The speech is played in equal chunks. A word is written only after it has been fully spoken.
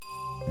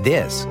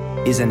This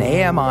is an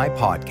AMI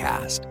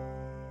podcast.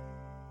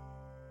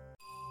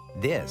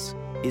 This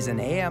is an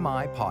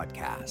AMI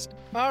podcast.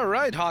 All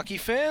right, hockey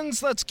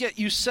fans, let's get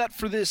you set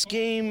for this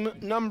game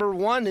number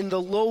 1 in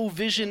the Low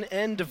Vision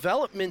and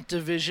Development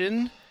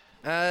Division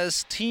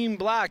as Team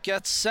Black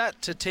gets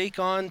set to take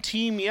on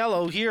Team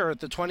Yellow here at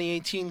the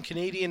 2018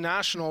 Canadian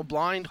National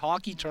Blind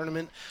Hockey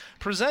Tournament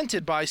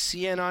presented by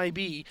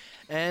CNIB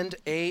and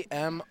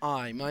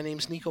AMI. My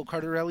name's Nico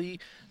Cardarelli.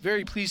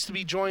 Very pleased to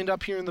be joined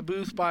up here in the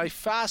booth by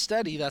Fast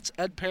Eddie. That's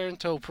Ed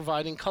Parento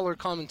providing color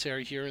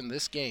commentary here in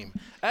this game.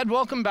 Ed,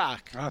 welcome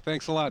back.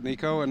 Thanks a lot,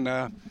 Nico.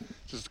 And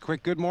just a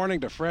quick good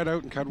morning to Fred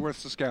out in Cudworth,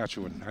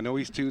 Saskatchewan. I know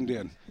he's tuned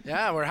in.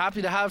 Yeah, we're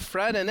happy to have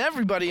Fred and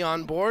everybody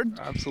on board.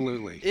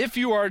 Absolutely. If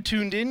you are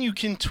tuned in, you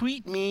can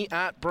tweet me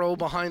at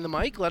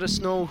BroBehindTheMic. Let us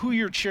know who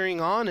you're cheering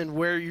on and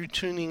where you're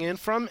tuning in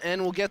from,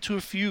 and we'll get to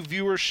a few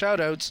viewer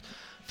shout-outs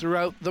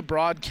throughout the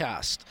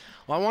broadcast.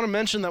 Well, I want to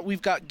mention that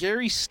we've got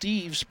Gary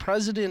Steeves,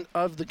 president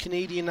of the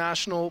Canadian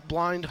National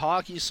Blind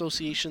Hockey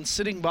Association,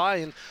 sitting by,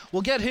 and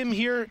we'll get him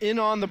here in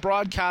on the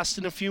broadcast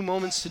in a few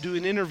moments to do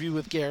an interview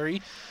with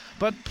Gary.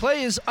 But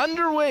play is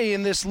underway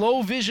in this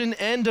Low Vision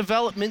and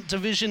Development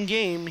Division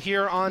game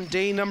here on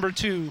day number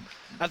 2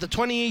 at the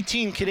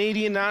 2018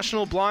 Canadian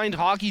National Blind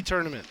Hockey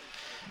Tournament.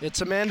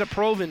 It's Amanda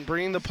Proven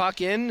bringing the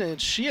puck in,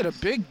 and she had a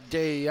big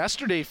day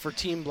yesterday for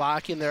Team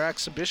Black in their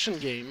exhibition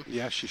game.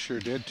 Yeah, she sure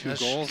did. 2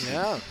 goals.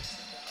 Yeah,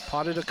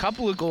 potted a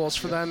couple of goals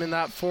for them in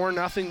that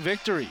 4-0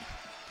 victory.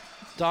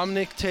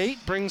 Dominic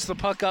Tate brings the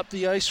puck up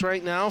the ice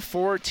right now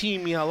for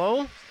Team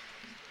Yellow,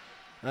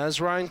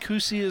 as Ryan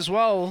Kusi as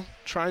well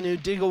trying to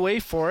dig away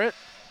for it,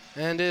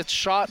 and it's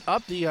shot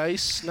up the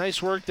ice.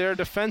 Nice work there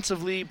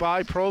defensively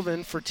by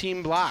Proven for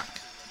Team Black.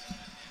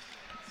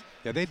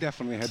 Yeah, they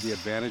definitely had the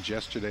advantage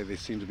yesterday. They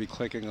seem to be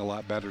clicking a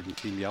lot better than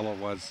Team Yellow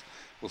was.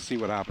 We'll see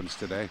what happens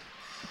today.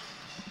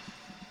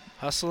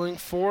 Hustling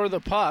for the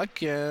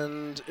puck,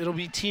 and it'll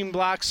be Team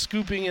Black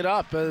scooping it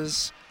up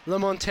as La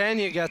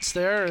Montagne gets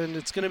there, and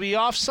it's going to be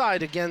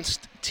offside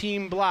against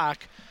Team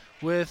Black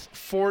with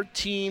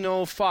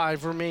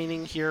 14:05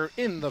 remaining here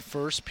in the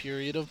first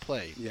period of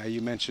play. Yeah, you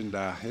mentioned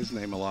his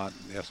name a lot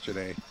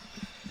yesterday.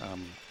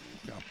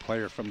 A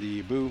player from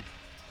the Ibu.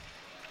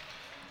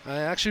 I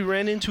actually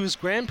ran into his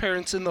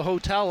grandparents in the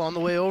hotel on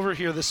the way over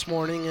here this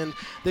morning, and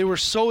they were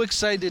so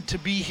excited to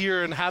be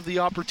here and have the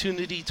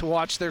opportunity to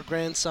watch their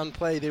grandson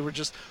play. They were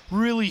just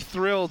really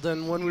thrilled,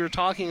 and when we were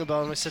talking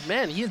about him, I said,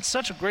 man, he had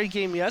such a great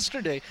game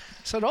yesterday.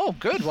 I said, oh,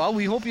 good. Well,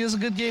 we hope he has a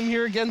good game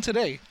here again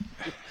today.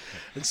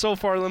 And so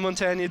far, La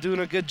Montagne doing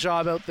a good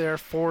job out there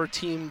for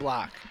Team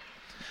Black.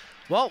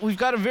 Well, we've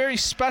got a very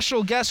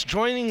special guest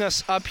joining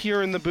us up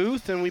here in the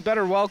booth, and we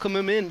better welcome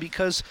him in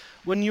because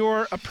when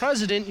you're a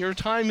president, your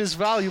time is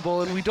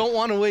valuable, and we don't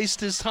want to waste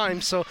his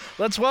time. So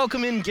let's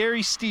welcome in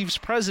Gary Steeves,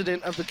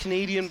 president of the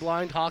Canadian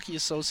Blind Hockey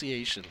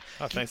Association.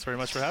 Oh, thanks very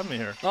much for having me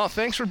here. Oh,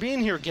 thanks for being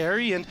here,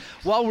 Gary. And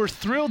while we're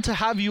thrilled to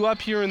have you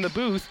up here in the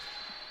booth,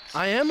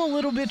 I am a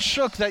little bit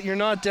shook that you're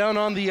not down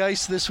on the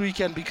ice this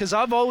weekend because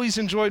I've always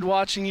enjoyed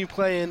watching you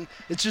play, and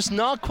it's just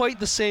not quite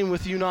the same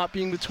with you not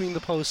being between the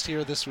posts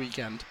here this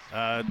weekend.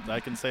 I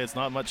can say it's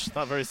not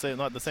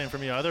the same for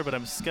me either, but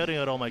I'm scouting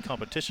out all my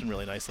competition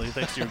really nicely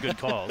thanks to your good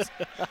calls.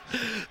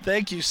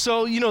 Thank you.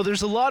 So,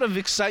 there's a lot of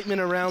excitement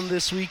around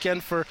this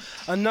weekend for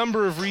a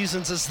number of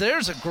reasons, as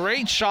there's a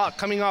great shot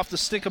coming off the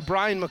stick of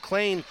Brian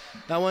McLean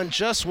that went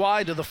just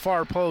wide of the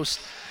far post.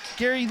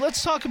 Gary,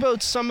 let's talk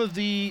about some of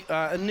the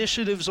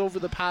initiatives over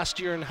the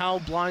past year and how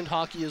blind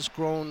hockey has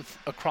grown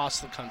across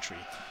the country.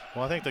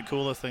 Well, I think the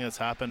coolest thing that's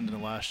happened in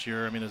the last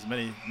year, there's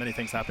many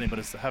things happening, but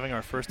it's having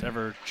our first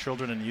ever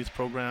children and youth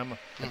program,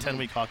 a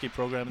 10-week hockey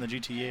program in the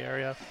GTA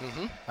area.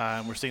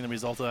 We're seeing the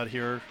result of that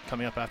here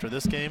coming up after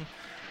this game.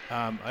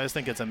 I just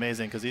think it's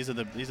amazing because these are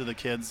the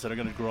kids that are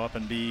going to grow up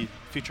and be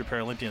future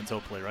Paralympians,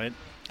 hopefully, right?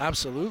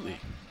 Absolutely.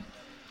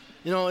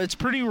 It's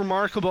pretty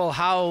remarkable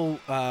how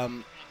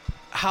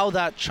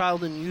that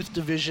child and youth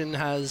division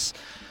has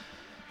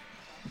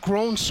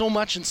grown so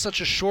much in such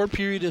a short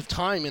period of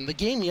time. And the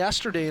game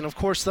yesterday, and of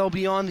course they'll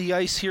be on the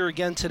ice here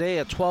again today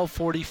at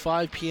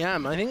 12:45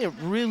 p.m. I think it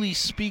really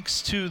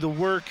speaks to the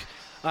work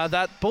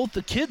that both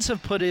the kids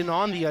have put in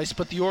on the ice,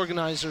 but the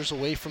organizers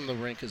away from the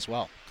rink as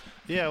well.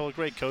 Yeah, well,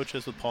 great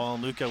coaches with Paul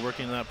and Luca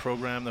working in that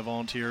program, the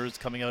volunteers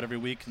coming out every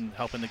week and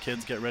helping the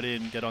kids get ready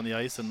and get on the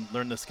ice and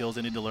learn the skills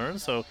they need to learn.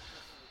 So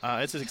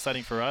it's just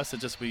exciting for us.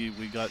 It's just we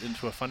got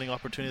into a funding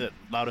opportunity that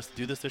allowed us to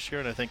do this year,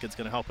 and I think it's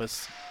going to help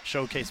us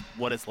showcase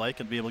what it's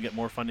like and be able to get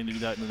more funding to do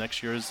that in the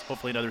next years,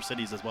 hopefully in other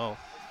cities as well.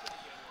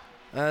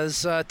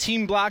 As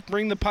Team Black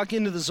bring the puck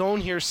into the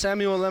zone here,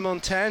 Samuel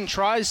Lemontagne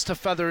tries to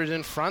feather it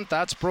in front.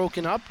 That's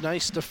broken up.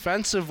 Nice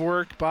defensive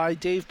work by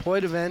Dave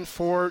Poitevin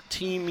for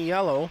Team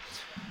Yellow.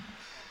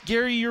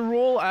 Gary, your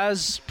role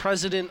as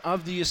president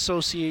of the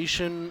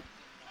association,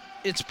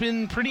 it's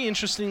been pretty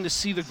interesting to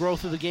see the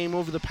growth of the game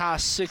over the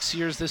past 6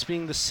 years, this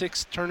being the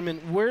 6th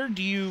tournament. Where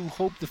do you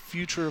hope the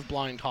future of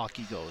blind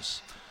hockey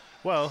goes?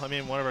 Well, I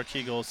mean, one of our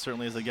key goals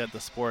certainly is to get the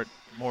sport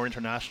more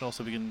international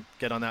so we can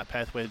get on that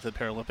pathway to the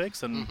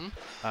Paralympics. And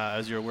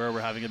as you're aware,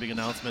 we're having a big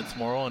announcement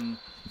tomorrow, and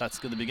that's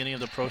the beginning of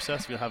the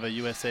process. We'll have a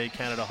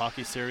USA-Canada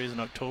Hockey Series in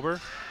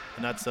October.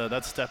 And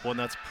that's step one.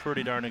 That's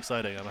pretty darn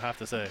exciting, I have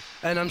to say.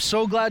 And I'm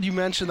so glad you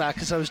mentioned that,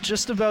 because I was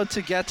just about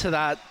to get to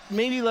that.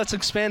 Maybe let's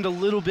expand a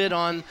little bit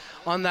on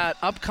that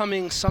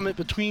upcoming summit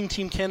between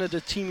Team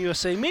Canada, Team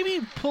USA. Maybe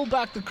pull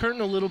back the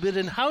curtain a little bit,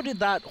 and how did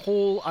that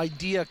whole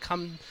idea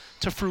come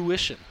to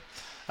fruition?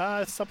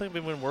 It's something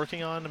we've been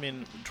working on. I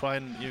mean,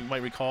 you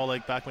might recall,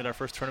 like back when we had our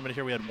first tournament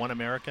here, we had one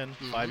American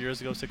 5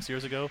 years ago, 6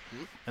 years ago,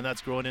 and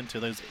that's grown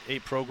into there's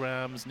 8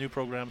 programs, new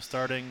programs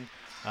starting.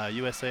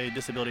 USA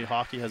Disability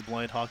Hockey has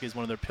blind hockey as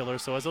one of their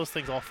pillars. So as those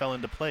things all fell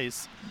into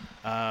place,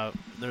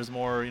 there's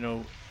more,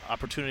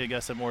 opportunity, I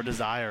guess, and more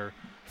desire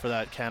for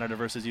that Canada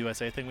versus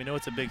USA thing. We know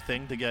it's a big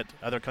thing to get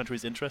other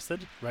countries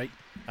interested. Right.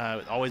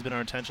 It's always been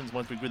our intentions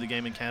once we grew the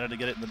game in Canada to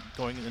get it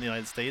going in the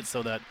United States,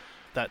 so that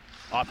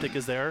optic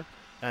is there.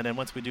 And then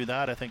once we do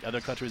that, I think other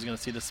countries are going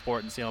to see the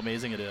sport and see how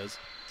amazing it is.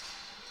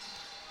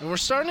 And we're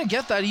starting to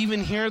get that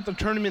even here at the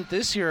tournament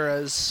this year,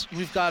 as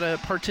we've got a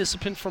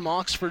participant from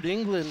Oxford,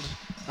 England,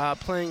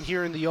 playing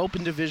here in the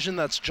Open Division.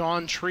 That's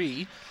John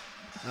Tree.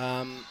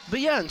 But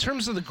yeah, in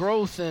terms of the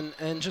growth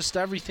and just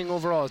everything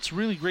overall, it's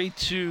really great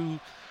to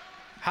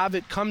have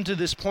it come to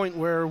this point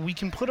where we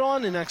can put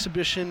on an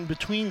exhibition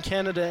between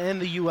Canada and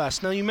the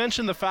U.S. Now, you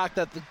mentioned the fact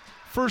that the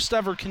first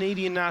ever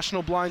Canadian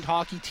national blind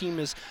hockey team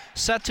is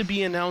set to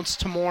be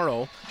announced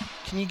tomorrow.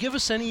 Can you give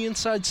us any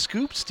inside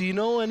scoops? Do you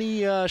know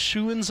any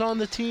shoo-ins on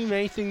the team?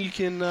 Anything you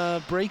can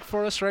break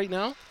for us right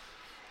now?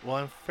 Well,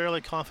 I'm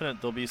fairly confident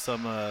there'll be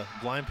some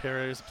blind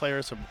players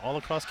from all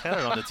across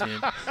Canada on the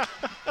team.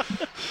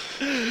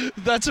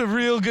 That's a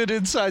real good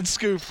inside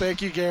scoop.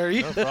 Thank you,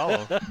 Gary. No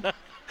problem.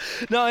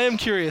 No, I am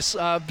curious,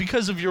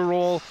 because of your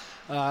role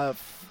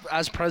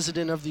as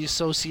president of the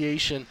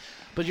association,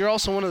 but you're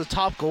also one of the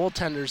top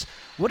goaltenders.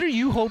 What are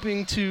you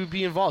hoping to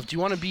be involved? Do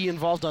you want to be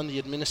involved on the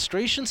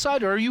administration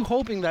side, or are you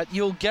hoping that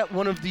you'll get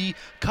one of the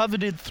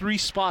coveted 3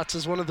 spots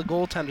as one of the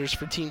goaltenders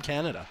for Team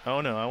Canada?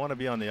 Oh, no, I want to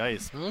be on the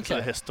ice. Okay. It's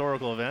a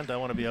historical event. I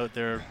want to be out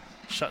there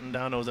shutting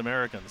down those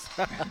Americans.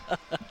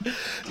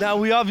 Now,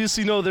 we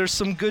obviously know there's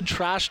some good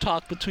trash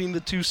talk between the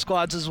 2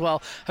 squads as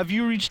well. Have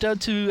you reached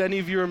out to any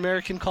of your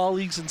American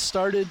colleagues and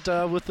started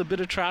with a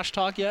bit of trash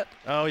talk yet?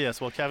 Oh, yes.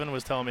 Well, Kevin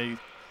was telling me,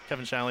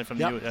 Kevin Shanley from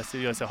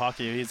USA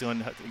Hockey, he's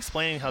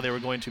explaining how they were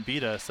going to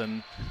beat us,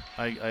 and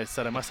I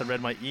said I must have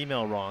read my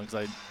email wrong,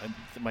 because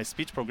my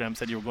speech program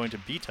said you were going to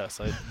beat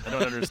us. I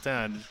don't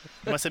understand.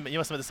 You must have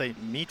meant to say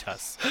meet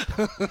us.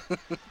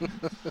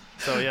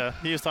 So yeah,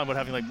 he was talking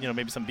about having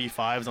maybe some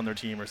B5s on their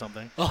team or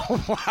something.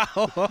 Oh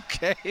wow,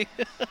 okay.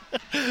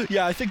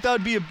 Yeah, I think that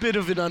would be a bit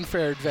of an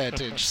unfair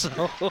advantage.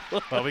 So.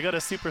 Well, we got a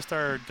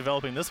superstar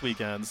developing this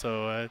weekend,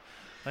 so I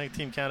think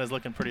Team Canada is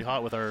looking pretty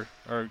hot with our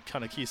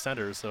kind of key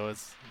centers, so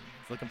it's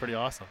looking pretty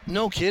awesome.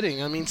 No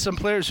kidding. I mean, some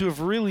players who have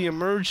really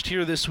emerged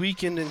here this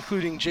weekend,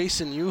 including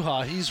Jason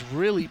Yuha, he's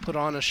really put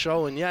on a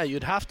show. And yeah,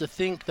 you'd have to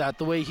think that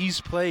the way he's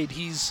played,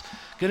 he's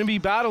going to be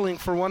battling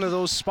for one of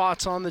those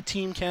spots on the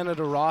Team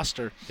Canada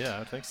roster.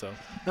 Yeah, I think so.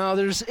 Now,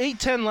 there's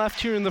 8:10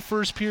 left here in the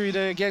first period.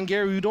 And again,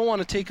 Gary, we don't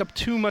want to take up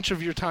too much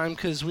of your time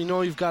because we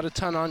know you've got a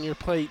ton on your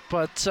plate.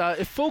 But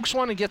if folks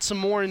want to get some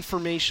more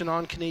information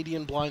on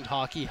Canadian blind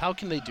hockey, how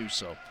can they do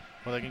so?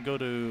 Well, they can go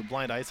to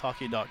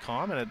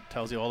blindicehockey.com, and it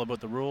tells you all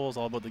about the rules,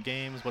 all about the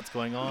games, what's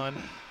going on.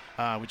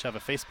 We have a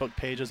Facebook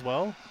page as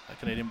well,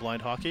 Canadian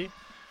Blind Hockey.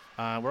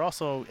 We're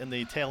also in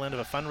the tail end of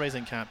a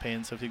fundraising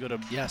campaign, so if you go to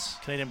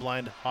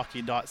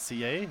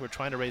CanadianBlindHockey.ca, we're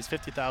trying to raise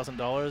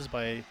 $50,000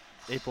 by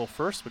April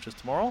 1st, which is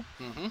tomorrow.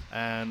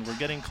 And we're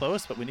getting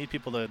close, but we need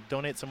people to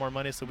donate some more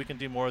money so we can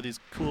do more of these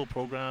cool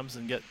programs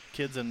and get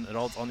kids and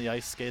adults on the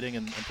ice skating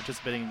and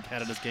participating in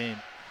Canada's game.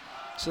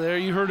 So there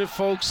you heard it,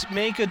 folks.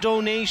 Make a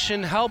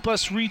donation. Help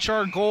us reach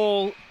our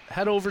goal.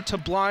 Head over to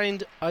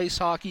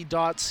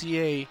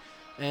blindicehockey.ca,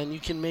 and you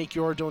can make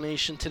your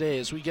donation today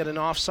as we get an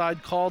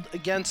offside called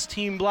against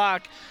Team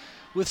Black.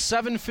 With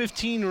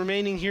 7:15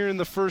 remaining here in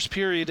the first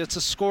period, it's a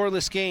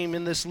scoreless game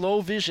in this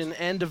low vision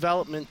and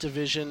development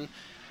division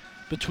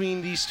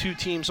between these 2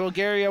 teams. Well,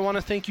 Gary, I want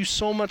to thank you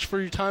so much for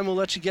your time. We'll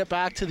let you get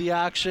back to the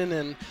action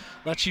and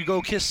let you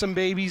go kiss some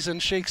babies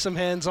and shake some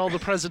hands, all the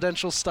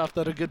presidential stuff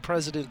that a good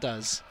president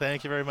does.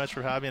 Thank you very much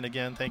for having me. And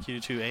again, thank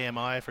you to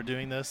AMI for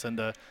doing this. And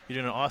you're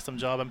doing an awesome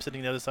job. I'm sitting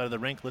on the other side of the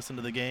rink, listening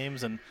to the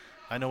games, and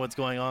I know what's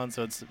going on,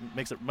 so it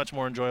makes it much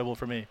more enjoyable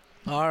for me.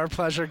 Our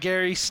pleasure.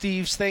 Gary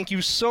Steeves, thank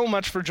you so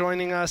much for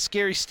joining us.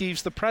 Gary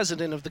Steeves, the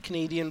president of the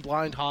Canadian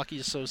Blind Hockey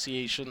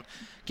Association.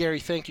 Gary,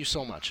 thank you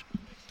so much.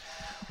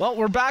 Well,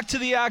 we're back to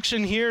the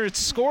action here.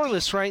 It's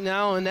scoreless right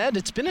now, and Ed,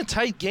 it's been a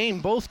tight game.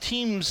 Both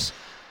teams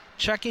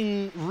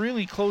checking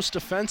really close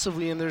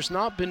defensively, and there's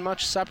not been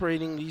much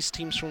separating these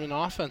teams from an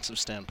offensive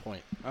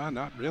standpoint.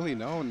 Not really,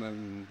 no. And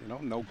then,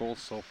 no goals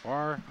so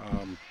far.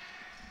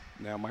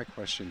 Now, my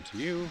question to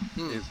you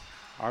is,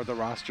 are the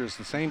rosters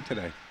the same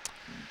today?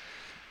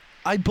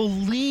 I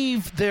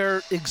believe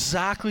they're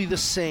exactly the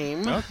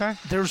same. Okay.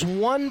 There's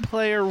one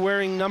player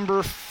wearing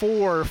number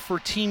 4 for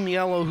Team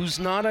Yellow who's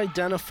not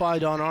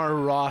identified on our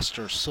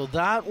roster, so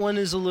that one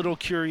is a little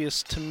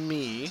curious to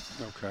me.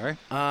 Okay.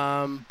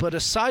 But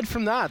aside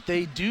from that,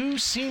 they do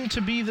seem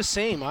to be the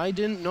same. I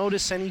didn't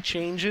notice any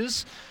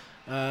changes.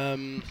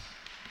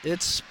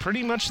 It's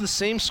pretty much the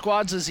same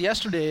squads as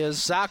yesterday as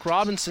Zach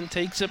Robinson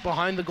takes it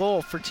behind the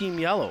goal for Team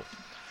Yellow.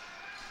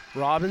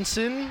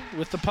 Robinson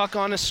with the puck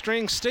on a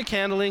string, stick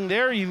handling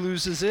there. He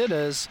loses it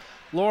as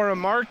Laura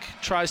Mark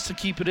tries to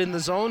keep it in the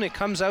zone. It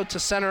comes out to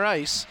center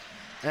ice,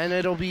 and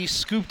it'll be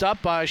scooped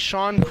up by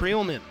Sean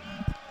Creelman.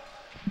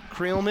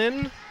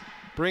 Creelman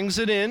brings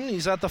it in.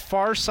 He's at the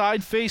far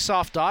side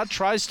face-off dot,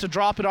 tries to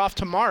drop it off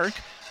to Mark,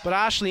 but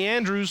Ashley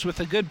Andrews with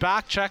a good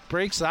back check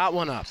breaks that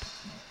one up.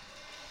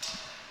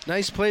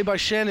 Nice play by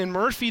Shannon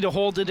Murphy to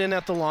hold it in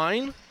at the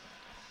line.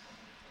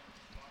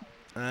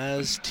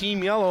 As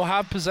Team Yellow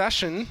have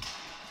possession,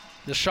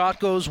 the shot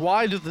goes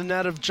wide of the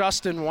net of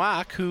Justin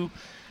Wack, who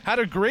had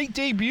a great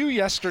debut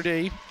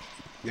yesterday.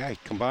 Yeah, he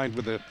combined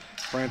with the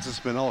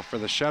Francis Manella for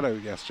the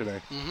shutout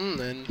yesterday.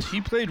 And he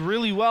played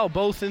really well,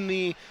 both in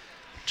the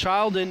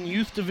child and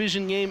youth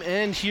division game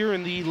and here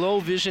in the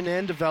low vision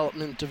and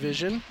development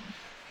division.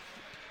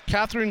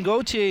 Catherine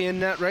Gauthier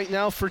in net right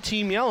now for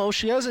Team Yellow.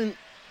 She hasn't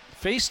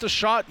faced a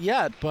shot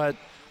yet, but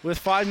with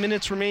 5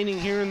 minutes remaining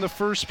here in the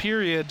first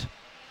period,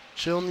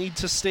 she'll need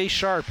to stay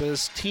sharp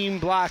as Team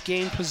Black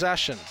gain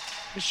possession.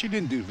 She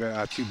didn't do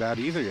too bad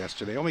either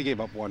yesterday. Only gave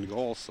up 1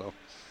 goal, so.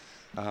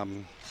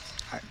 And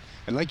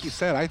like you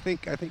said, I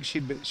think she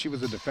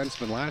was a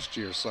defenseman last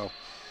year, so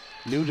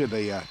new to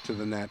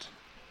the net.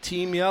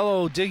 Team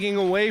Yellow digging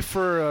away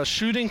for a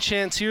shooting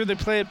chance here. They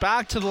play it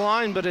back to the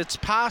line, but it's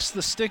past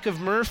the stick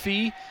of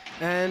Murphy,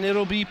 and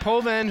it'll be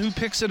Povan who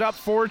picks it up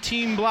for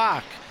Team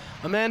Black.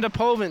 Amanda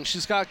Povan,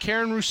 she's got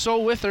Karen Rousseau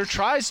with her,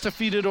 tries to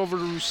feed it over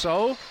to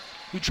Rousseau,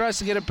 who tries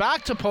to get it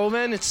back to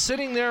Povan. It's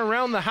sitting there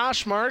around the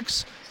hash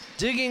marks,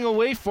 digging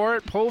away for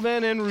it.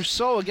 Povan and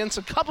Rousseau against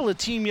a couple of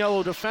Team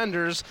Yellow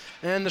defenders,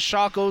 and the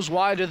shot goes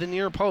wide of the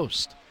near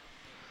post.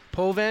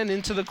 Povan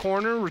into the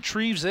corner,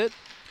 retrieves it,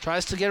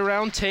 tries to get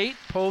around Tate.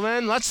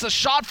 Povan lets the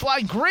shot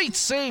fly. Great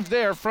save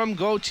there from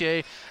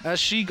Gauthier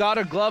as she got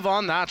a glove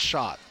on that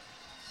shot.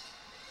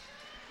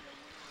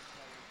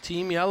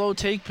 Team Yellow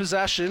take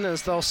possession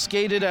as they'll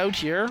skate it out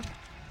here.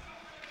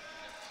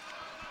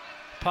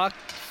 Puck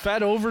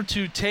fed over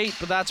to Tate,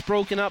 but that's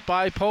broken up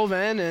by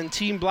Povan, and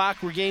Team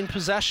Black regain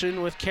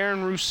possession with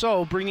Karen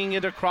Rousseau bringing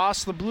it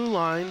across the blue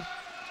line.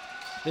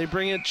 They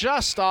bring it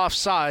just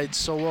offside,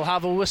 so we'll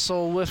have a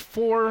whistle with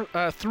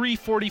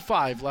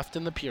 3:45 left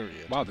in the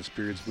period. Wow, this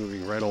period's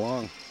moving right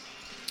along.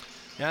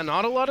 Yeah,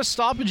 not a lot of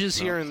stoppages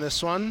here in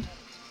this one.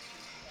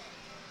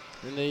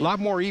 And A lot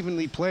more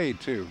evenly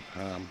played too.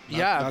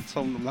 Yeah.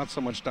 Not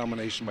so much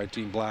domination by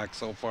Team Black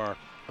so far.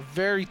 A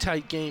very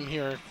tight game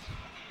here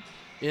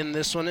in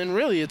this one, and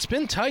really it's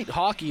been tight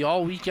hockey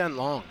all weekend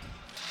long.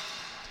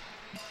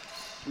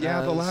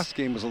 Yeah, the last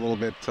game was a little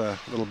bit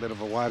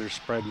of a wider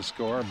spread in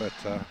score, but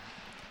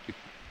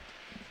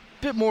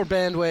bit more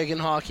bandwagon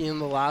hockey in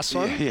the last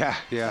one. Yeah.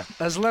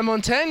 As Le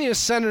Montagne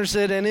centers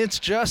it, and it's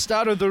just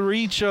out of the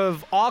reach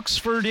of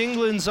Oxford,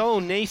 England's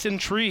own Nathan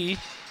Tree,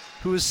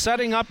 who is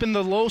setting up in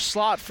the low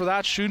slot for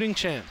that shooting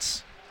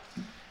chance.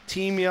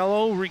 Team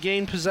Yellow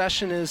regain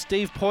possession as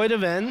Dave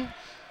Poitevin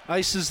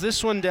ices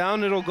this one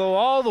down. It'll go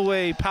all the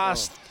way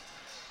past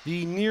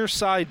the near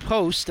side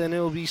post, and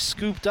it'll be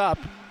scooped up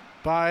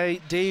by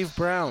Dave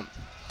Brown.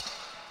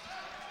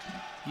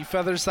 He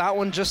feathers that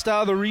one just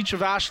out of the reach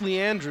of Ashley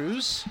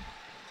Andrews.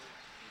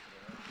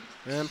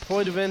 And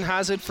Poitevin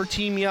has it for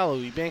Team Yellow.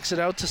 He banks it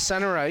out to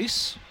center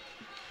ice.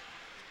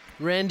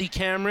 Randy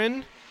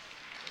Cameron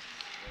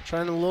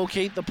trying to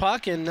locate the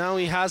puck, and now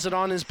he has it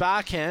on his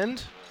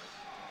backhand.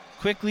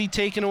 Quickly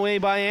taken away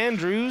by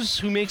Andrews,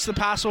 who makes the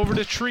pass over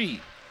to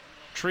Tree.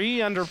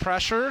 Tree under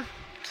pressure.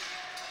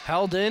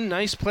 Held in.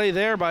 Nice play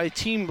there by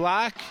Team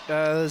Black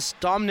as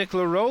Dominic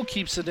Leroux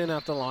keeps it in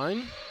at the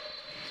line.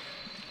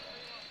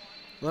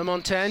 Le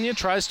Montagne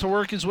tries to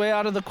work his way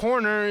out of the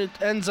corner. It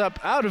ends up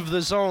out of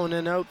the zone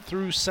and out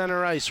through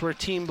center ice, where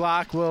Team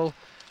Black will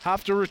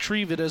have to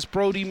retrieve it as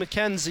Brody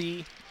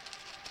McKenzie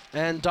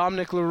and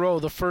Dominic Leroux,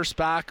 the first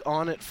back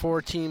on it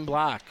for Team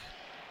Black.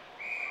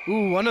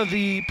 Ooh, one of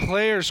the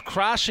players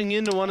crashing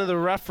into one of the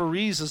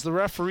referees as the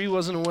referee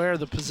wasn't aware of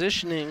the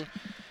positioning.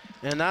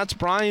 And that's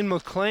Brian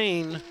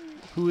McLean,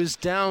 who is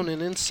down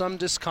and in some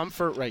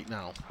discomfort right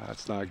now.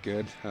 That's not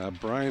good.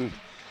 Brian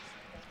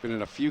been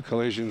in a few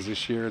collisions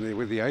this year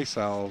with the Ice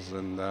Owls,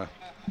 and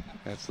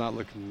it's not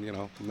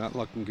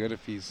looking good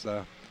if he's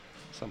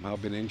somehow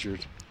been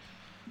injured.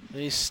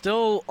 He's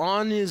still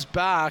on his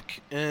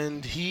back,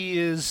 and he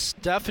is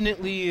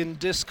definitely in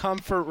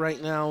discomfort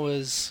right now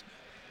as,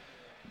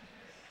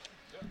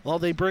 well,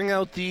 they bring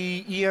out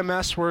the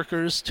EMS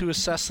workers to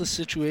assess the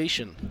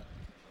situation.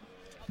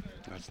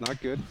 That's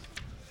not good.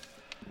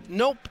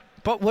 Nope.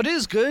 But what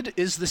is good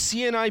is the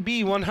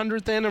CNIB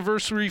 100th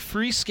Anniversary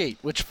Free Skate,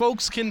 which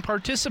folks can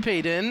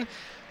participate in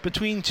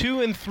between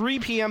 2 and 3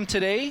 p.m.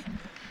 today.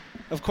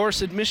 Of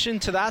course, admission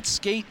to that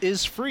skate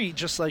is free,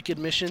 just like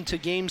admission to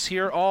games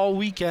here all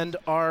weekend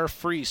are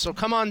free. So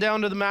come on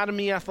down to the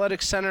Mattamy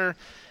Athletic Center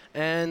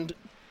and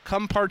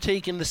come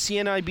partake in the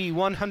CNIB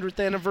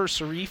 100th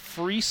anniversary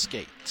free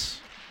skate.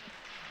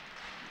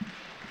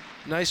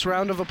 Nice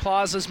round of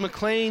applause as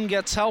McLean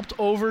gets helped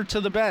over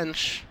to the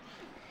bench.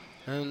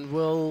 And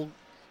we'll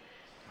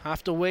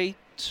have to wait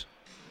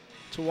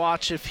to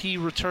watch if he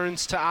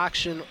returns to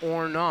action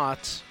or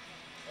not.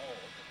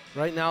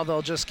 Right now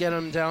they'll just get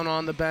him down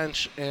on the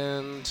bench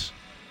and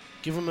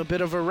give him a bit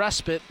of a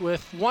respite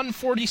with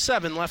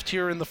 1:47 left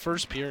here in the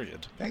first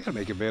period. I got to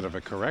make a bit of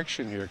a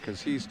correction here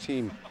because he's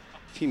team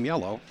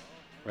yellow,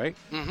 right?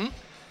 Mm-hmm.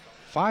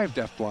 5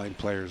 deafblind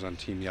players on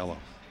Team Yellow.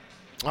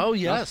 Oh,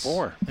 yes. Not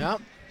 4.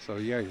 Yep. So,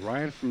 yeah,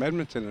 Ryan from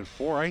Edmonton and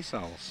 4 Ice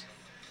Owls.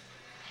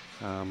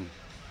 An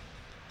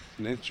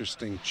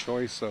interesting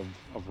choice of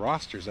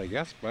rosters, I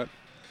guess, but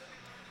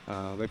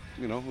they,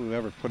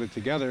 whoever put it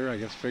together, I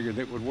guess, figured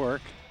it would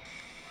work.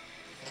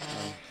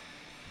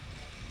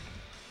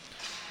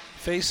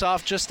 Face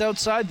off just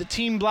outside the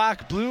Team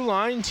Black blue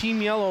line.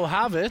 Team Yellow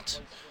have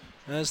it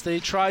as they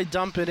try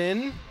dump it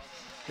in.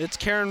 It's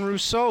Karen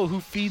Rousseau who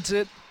feeds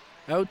it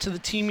out to the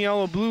Team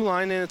Yellow blue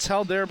line, and it's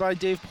held there by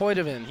Dave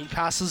Poitevin. He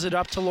passes it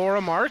up to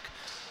Laura Mark.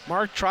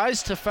 Mark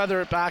tries to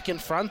feather it back in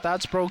front.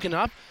 That's broken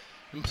up,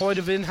 and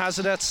Poitevin has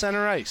it at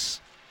center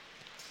ice.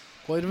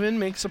 Poitevin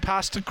makes a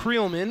pass to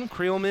Creelman.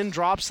 Creelman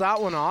drops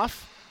that one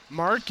off.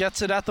 Mark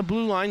gets it at the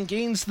blue line,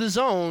 gains the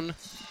zone.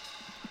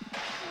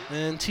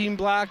 And Team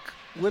Black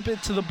whip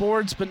it to the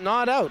boards, but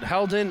not out.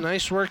 Held in.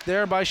 Nice work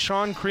there by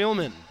Sean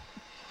Creelman.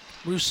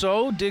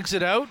 Rousseau digs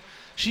it out.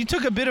 She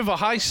took a bit of a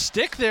high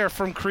stick there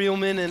from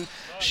Creelman, and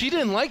she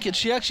didn't like it.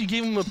 She actually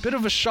gave him a bit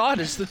of a shot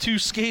as the two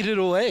skated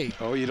away.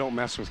 Oh, you don't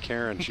mess with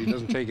Karen. She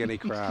doesn't take any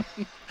crap.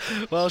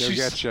 Well, She'll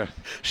get you.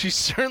 She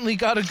certainly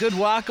got a good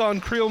whack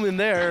on Creelman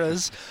there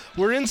as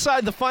we're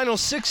inside the final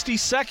 60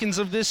 seconds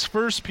of this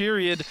first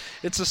period.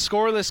 It's a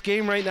scoreless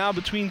game right now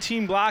between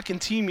Team Black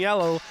and Team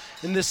Yellow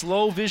in this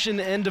low vision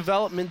and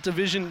development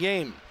division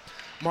game.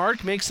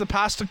 Mark makes the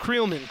pass to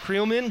Creelman.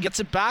 Creelman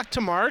gets it back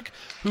to Mark,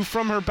 who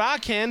from her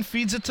backhand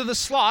feeds it to the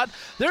slot.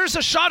 There's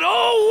a shot.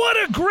 Oh,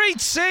 what a great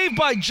save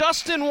by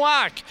Justin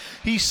Wack.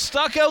 He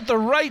stuck out the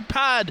right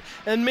pad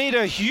and made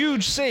a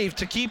huge save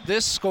to keep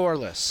this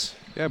scoreless.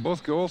 Yeah,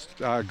 both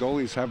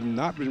goalies have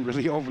not been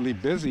really overly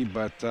busy,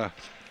 but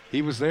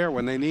he was there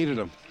when they needed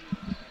him.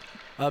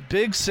 A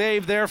big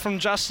save there from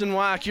Justin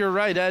Wack. You're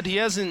right, Ed. He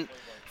hasn't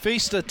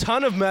faced a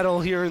ton of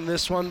metal here in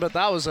this one, but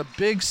that was a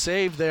big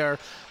save there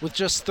with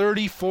just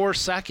 34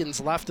 seconds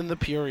left in the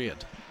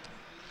period.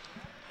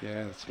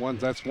 Yeah,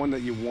 that's one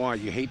that you want.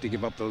 You hate to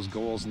give up those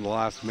goals in the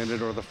last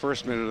minute or the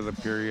first minute of the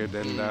period,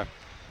 and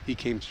he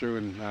came through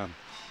and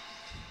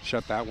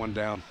shut that one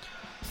down.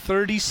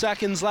 30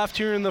 seconds left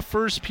here in the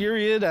first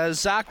period as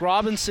Zach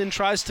Robinson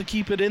tries to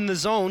keep it in the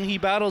zone. He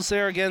battles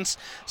there against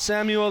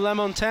Samuel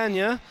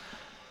Lamontagne.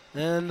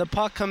 And the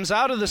puck comes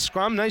out of the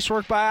scrum. Nice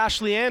work by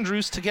Ashley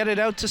Andrews to get it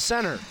out to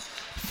center.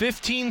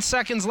 15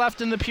 seconds left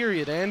in the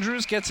period.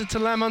 Andrews gets it to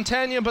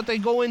Lamontagne, but they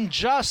go in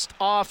just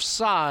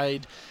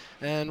offside.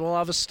 And we'll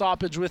have a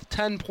stoppage with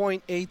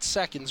 10.8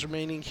 seconds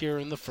remaining here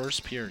in the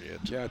first period.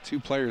 Yeah, 2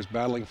 players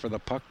battling for the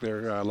puck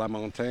there,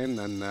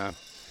 Lamontagne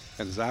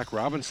and Zach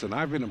Robinson.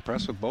 I've been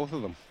impressed with both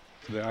of them.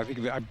 I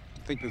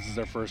think this is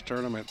their first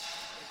tournament.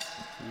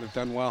 And they've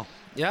done well.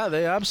 Yeah,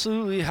 they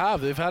absolutely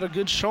have. They've had a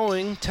good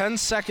showing. 10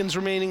 seconds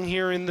remaining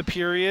here in the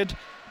period.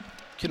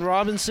 Can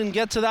Robinson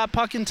get to that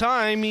puck in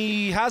time?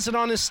 He has it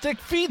on his stick,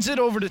 feeds it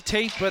over to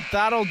Tate, but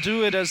that'll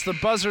do it as the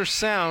buzzer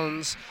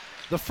sounds.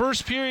 The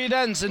first period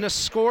ends in a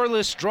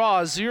scoreless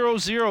draw,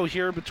 0-0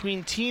 here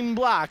between Team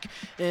Black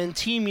and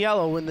Team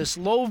Yellow in this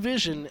low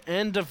vision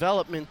and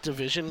development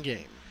division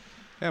game.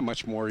 Yeah,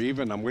 much more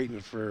even. I'm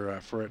waiting for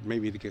it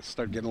maybe to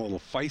start getting a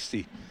little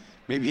feisty.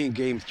 Maybe in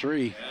Game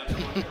 3,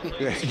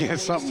 yeah,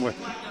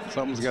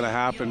 something's going to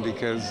happen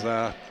because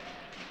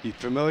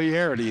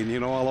familiarity, and you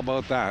know all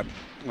about that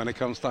when it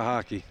comes to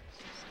hockey.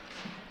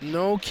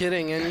 No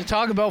kidding. And you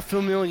talk about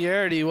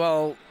familiarity.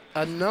 Well,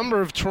 a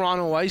number of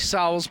Toronto Ice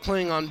Owls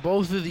playing on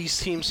both of these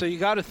teams, so you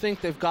got to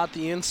think they've got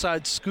the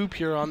inside scoop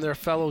here on their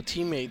fellow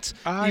teammates,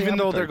 even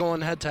though they're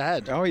going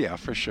head-to-head. Oh, yeah,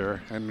 for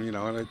sure. And,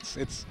 and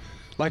it's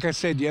like I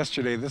said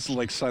yesterday, this is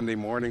like Sunday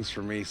mornings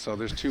for me, so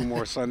there's 2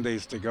 more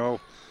Sundays to go.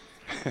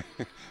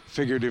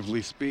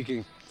 Figuratively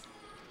speaking.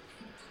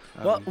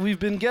 Well, we've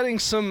been getting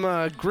some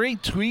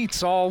great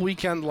tweets all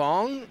weekend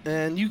long,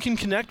 and you can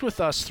connect with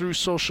us through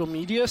social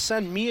media.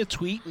 Send me a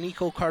tweet,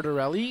 Nico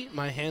Cardarelli.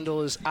 My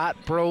handle is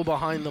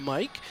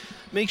 @BroBehindTheMic.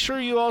 Make sure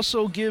you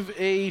also give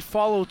a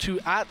follow to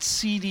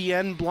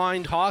 @CDN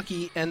Blind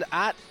Hockey and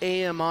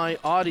 @AMI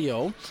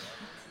Audio.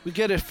 We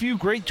get a few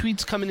great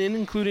tweets coming in,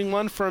 including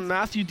one from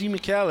Matthew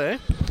DiMichele,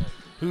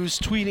 who's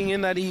tweeting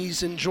in that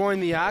he's enjoying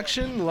the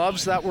action,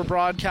 loves that we're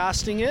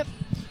broadcasting it.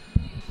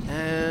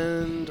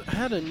 And I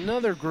had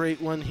another great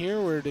one here.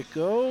 Where'd it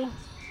go?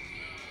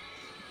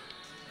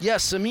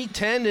 Yes, Amit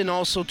Tandon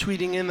also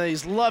tweeting in that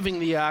he's loving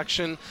the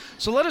action.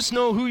 So let us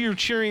know who you're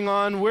cheering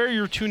on, where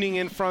you're tuning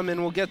in from,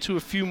 and we'll get to a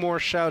few more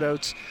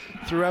shout-outs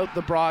throughout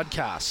the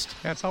broadcast.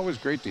 Yeah, it's always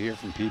great to hear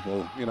from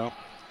people,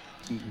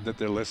 that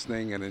they're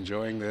listening and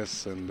enjoying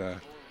this. And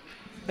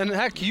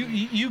heck,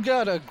 you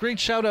got a great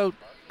shout-out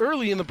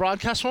early in the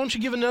broadcast. Why don't you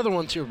give another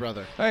one to your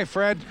brother? Hey,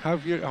 Fred,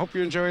 hope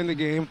you're enjoying the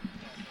game.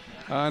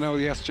 I know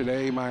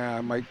yesterday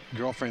my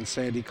girlfriend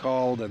Sandy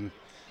called and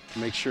to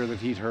make sure that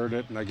he'd heard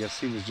it, and I guess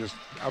he was just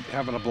out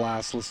having a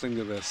blast listening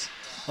to this.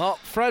 Well,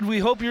 Fred, we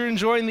hope you're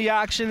enjoying the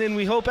action, and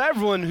we hope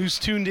everyone who's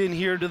tuned in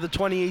here to the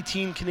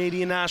 2018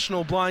 Canadian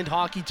National Blind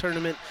Hockey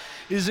Tournament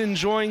is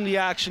enjoying the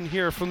action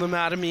here from the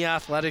Mattamy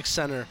Athletic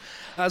Center.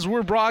 As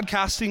we're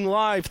broadcasting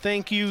live,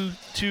 thank you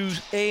to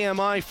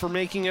AMI for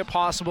making it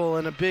possible,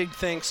 and a big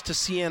thanks to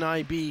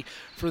CNIB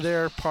for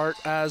their part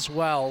as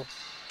well.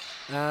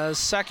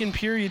 Second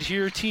period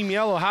here, Team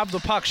Yellow have the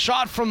puck.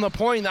 Shot from the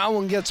point. That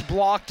one gets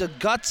blocked. A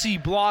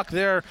gutsy block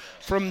there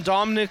from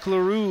Dominic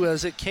Leroux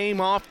as it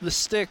came off the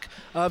stick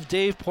of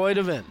Dave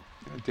Poitevin.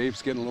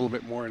 Dave's getting a little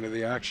bit more into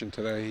the action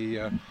today. He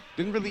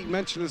didn't really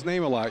mention his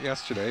name a lot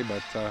yesterday,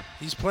 but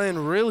he's playing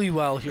really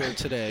well here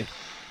today.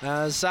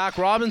 Zach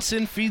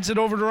Robinson feeds it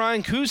over to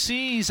Ryan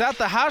Kusi. He's at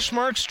the hash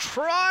marks,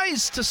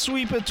 tries to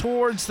sweep it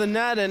towards the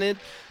net, and it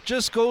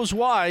just goes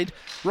wide.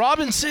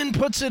 Robinson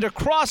puts it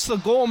across the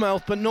goal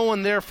mouth, but no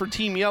one there for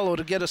Team Yellow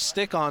to get a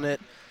stick on it.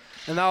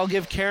 And that'll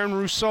give Karen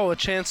Rousseau a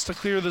chance to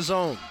clear the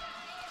zone.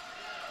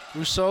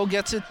 Rousseau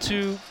gets it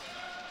to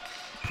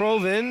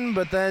Provin,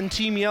 but then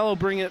Team Yellow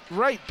bring it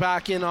right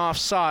back in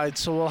offside.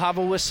 So we'll have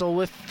a whistle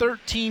with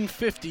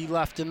 13:50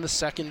 left in the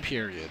second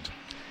period.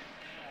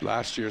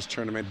 Last year's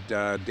tournament,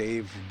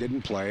 Dave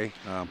didn't play.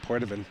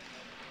 Poitevin.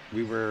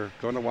 We were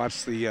going to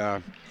watch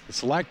the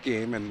select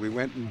game, and we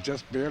went and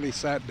just barely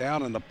sat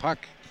down, and the puck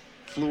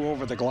flew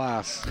over the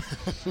glass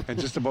and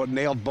just about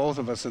nailed both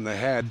of us in the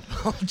head.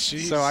 Oh,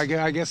 jeez. So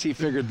I guess he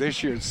figured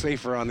this year it's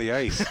safer on the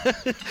ice.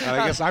 And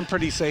I guess I'm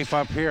pretty safe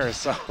up here.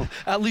 So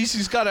at least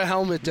he's got a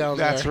helmet down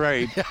there. That's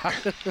right.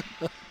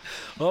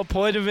 Well,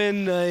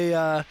 Poitevin,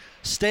 a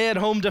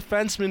stay-at-home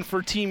defenseman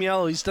for Team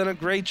Yellow. He's done a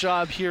great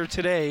job here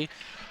today.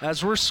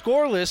 As we're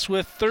scoreless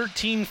with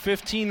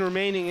 13:15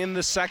 remaining in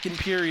the second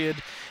period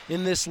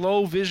in this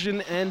low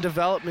vision and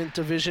development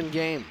division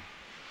game.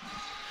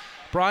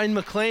 Brian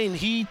McLean,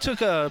 he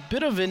took a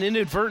bit of an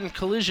inadvertent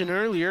collision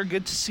earlier.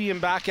 Good to see him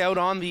back out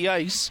on the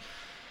ice.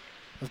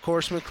 Of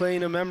course,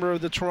 McLean, a member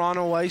of the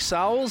Toronto Ice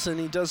Owls, and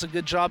he does a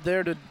good job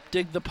there to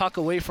dig the puck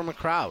away from a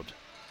crowd.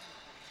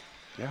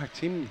 Yeah,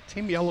 Team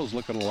Yellow's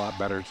looking a lot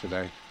better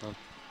today.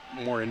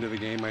 More into the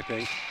game, I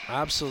think.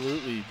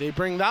 Absolutely. They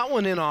bring that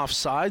one in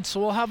offside, so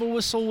we'll have a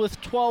whistle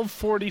with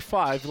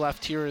 12:45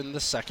 left here in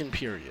the second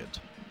period.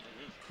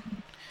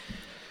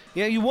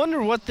 Yeah, you wonder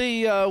what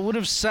they would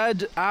have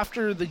said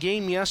after the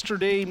game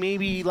yesterday,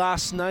 maybe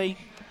last night,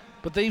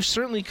 but they've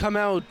certainly come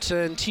out,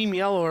 and Team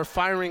Yellow are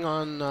firing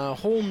on a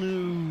whole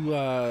new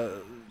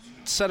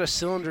set of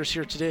cylinders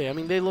here today. I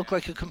mean, they look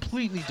like a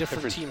completely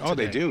different team today. Oh,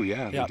 they do,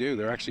 yeah, they do.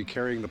 They're actually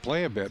carrying the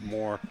play a bit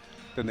more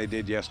than they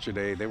did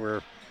yesterday.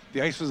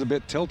 The ice was a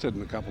bit tilted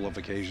on a couple of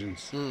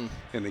occasions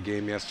in the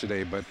game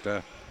yesterday, but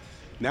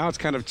now it's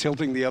kind of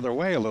tilting the other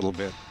way a little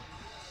bit.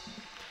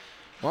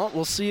 Well,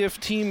 we'll see if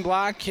Team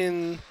Black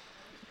can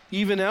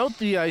even out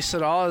the ice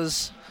at all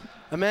as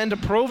Amanda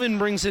Provin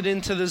brings it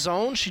into the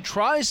zone. She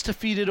tries to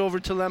feed it over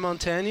to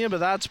LaMontagne, but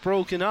that's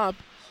broken up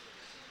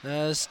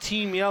as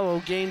Team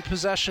Yellow gain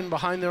possession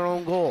behind their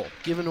own goal.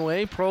 Given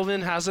away,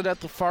 Provin has it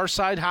at the far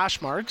side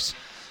hash marks.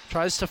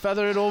 Tries to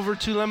feather it over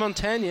to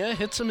LaMontagne,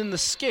 hits him in the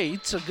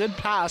skates. A good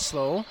pass,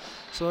 though.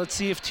 So let's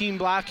see if Team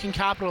Black can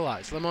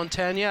capitalize.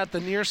 LaMontagne at the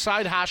near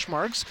side hash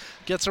marks,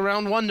 gets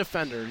around one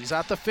defender. He's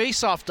at the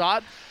face-off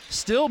dot,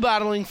 still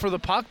battling for the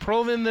puck.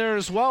 Provin there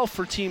as well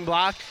for Team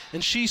Black,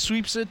 and she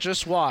sweeps it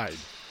just wide.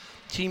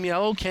 Team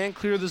Yellow can't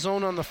clear the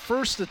zone on the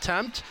first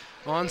attempt.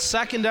 On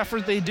second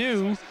effort they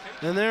do,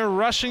 and they're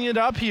rushing it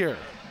up here.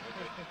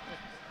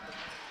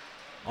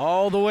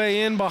 All the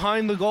way in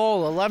behind the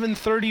goal.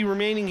 11:30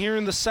 remaining here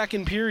in the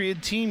second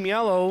period. Team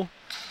Yellow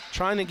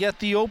trying to get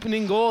the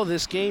opening goal of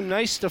this game.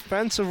 Nice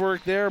defensive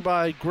work there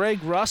by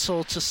Greg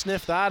Russell to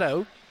sniff that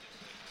out.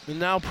 And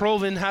now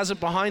Provin has it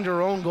behind her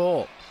own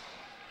goal.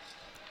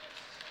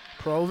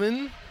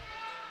 Provin,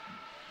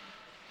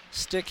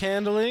 stick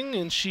handling,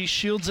 and she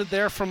shields it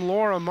there from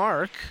Laura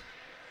Mark.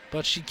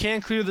 But she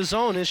can't clear the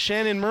zone as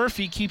Shannon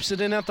Murphy keeps it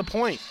in at the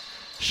point.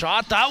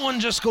 Shot, that one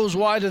just goes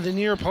wide of the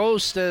near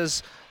post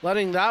as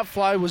letting that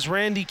fly was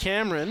Randy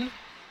Cameron.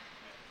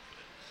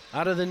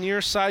 Out of the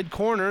near side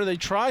corner, they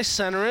try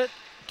center it.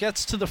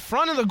 Gets to the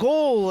front of the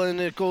goal, and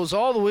it goes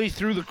all the way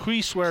through the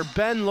crease where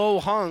Ben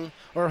Ho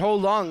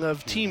Long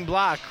of Team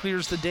Black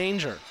clears the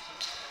danger.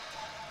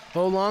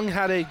 Ho Long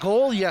had a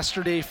goal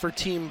yesterday for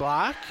Team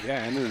Black.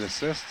 Yeah, and an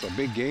assist. A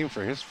big game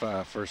for his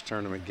first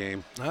tournament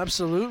game.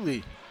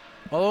 Absolutely.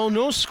 Although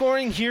no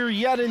scoring here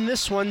yet in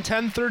this one,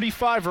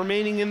 10:35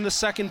 remaining in the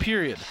second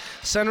period.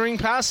 Centering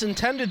pass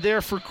intended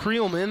there for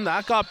Creelman.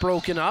 That got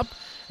broken up.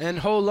 and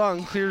Ho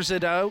Lung clears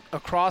it out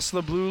across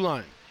the blue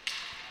line.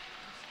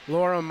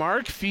 Laura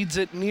Mark feeds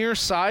it near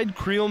side.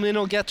 Creelman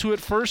will get to it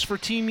first for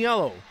Team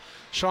Yellow.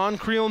 Sean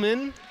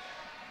Creelman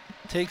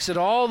takes it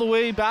all the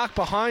way back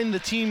behind the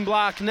Team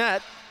Black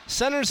net.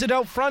 Centers it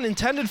out front,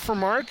 intended for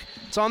Mark.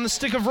 It's on the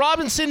stick of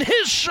Robinson.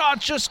 His shot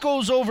just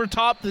goes over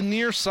top the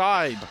near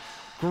side.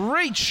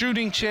 Great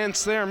shooting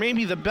chance there.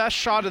 Maybe the best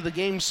shot of the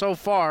game so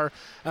far,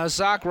 as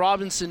Zach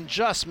Robinson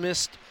just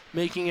missed,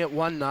 making it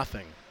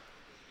 1-0.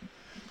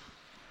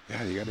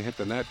 Yeah, you got to hit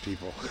the net,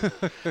 people.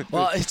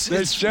 Well,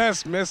 it's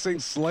just missing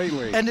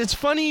slightly. And it's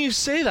funny you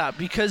say that,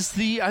 because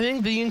I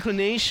think the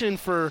inclination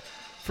for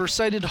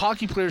sighted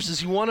hockey players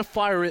is you want to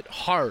fire it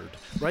hard,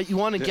 right? You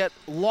want to get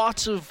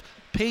lots of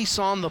pace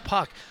on the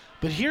puck.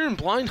 But here in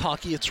blind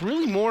hockey, it's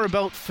really more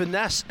about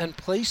finesse and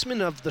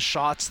placement of the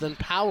shots than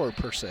power,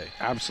 per se.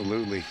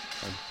 Absolutely.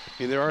 I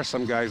mean, there are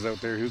some guys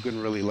out there who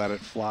can really let it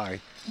fly.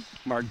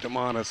 Mark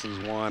Demonis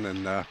is one,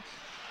 and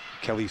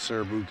Kelly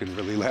Serbu can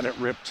really let it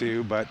rip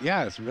too. But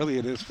yeah,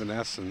 it is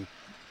finesse and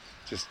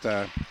just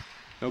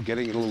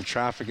getting a little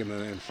traffic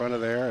in front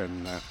of there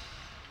and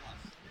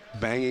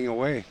banging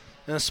away.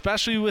 And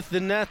especially with the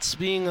nets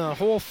being a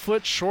whole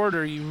foot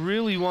shorter, you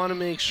really want to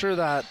make sure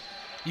that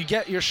you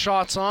get your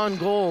shots on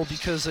goal,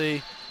 because a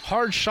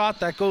hard shot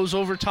that goes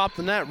over top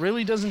the net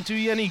really doesn't do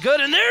you any good.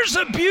 And there's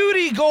a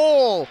beauty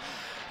goal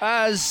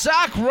as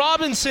Zach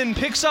Robinson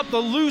picks up the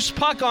loose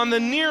puck on the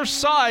near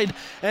side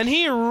and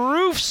he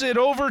roofs it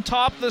over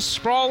top the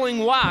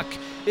sprawling whack.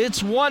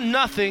 It's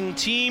 1-0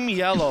 Team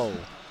Yellow.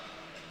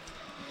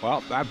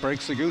 Well, that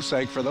breaks the goose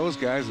egg for those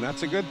guys, and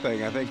that's a good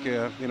thing. I think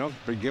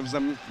it gives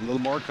them a little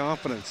more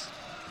confidence.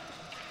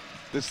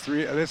 This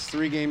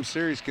three-game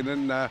series could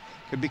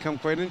become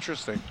quite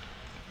interesting.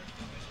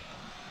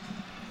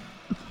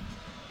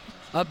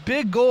 A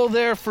big goal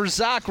there for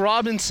Zach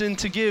Robinson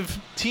to give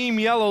Team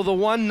Yellow the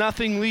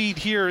 1-0 lead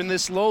here in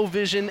this low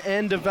vision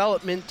and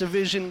development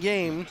division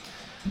game.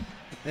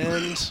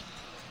 And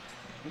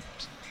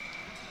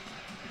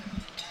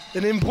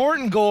an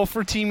important goal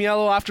for Team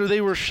Yellow after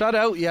they were shut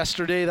out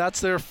yesterday. That's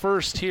their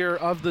first here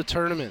of the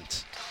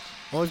tournament.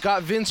 Well, we've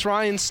got Vince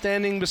Ryan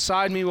standing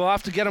beside me. We'll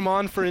have to get him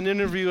on for an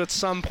interview at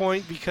some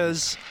point,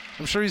 because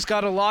I'm sure he's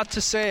got a lot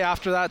to say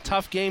after that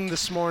tough game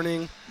this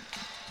morning.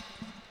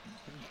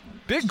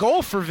 Big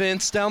goal for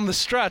Vince down the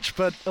stretch,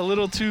 but a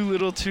little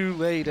too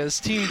late as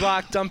Team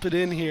Black dump it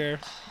in here.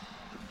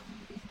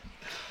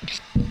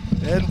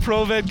 And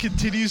Proven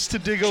continues to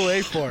dig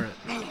away for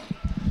it.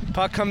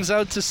 Puck comes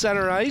out to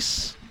center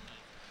ice.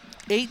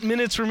 8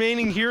 minutes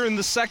remaining here in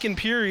the second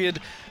period.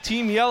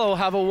 Team Yellow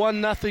have a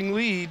 1-0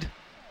 lead,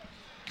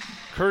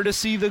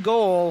 courtesy the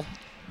goal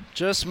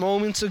just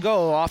moments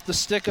ago off the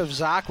stick of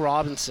Zach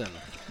Robinson.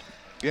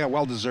 Yeah,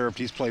 well deserved.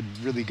 He's played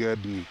really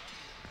good and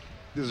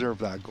deserved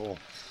that goal.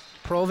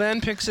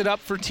 Proven picks it up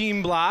for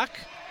Team Black.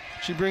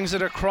 She brings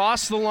it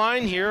across the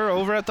line here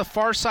over at the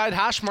far side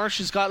hash mark.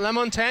 She's got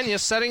LeMontagne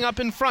setting up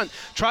in front.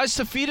 Tries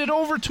to feed it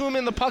over to him,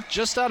 and the puck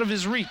just out of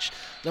his reach.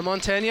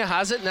 LeMontagne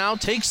has it now,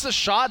 takes the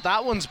shot.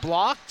 That one's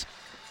blocked.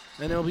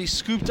 And it'll be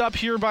scooped up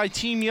here by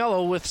Team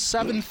Yellow with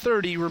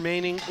 7:30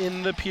 remaining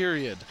in the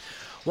period.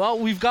 Well,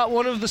 we've got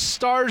one of the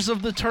stars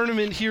of the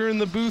tournament here in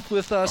the booth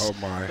with us. Oh,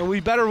 my. And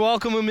we better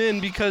welcome him in,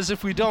 because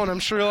if we don't,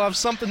 I'm sure he'll have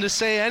something to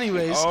say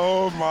anyways.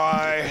 Oh,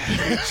 my.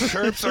 The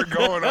chirps are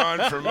going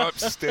on from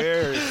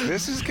upstairs.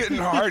 This is getting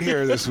hard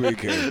here this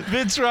weekend.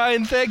 Vince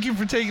Ryan, thank you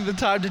for taking the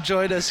time to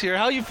join us here.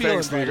 How you feeling,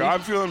 Thanks, buddy? Nico.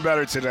 I'm feeling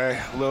better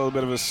today. A little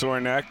bit of a sore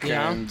neck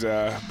and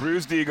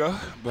bruised ego,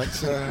 but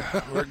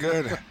we're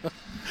good.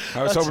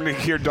 I was hoping to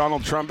hear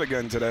Donald Trump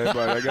again today,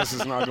 but I guess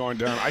it's not going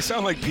down. I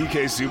sound like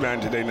PK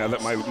Subban today now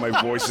that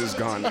my voice is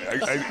gone.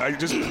 I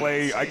just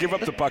play. I give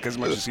up the puck as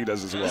much as he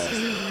does as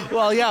well.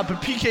 Well, yeah,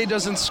 but PK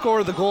doesn't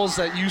score the goals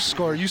that you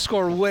score. You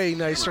score way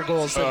nicer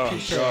goals than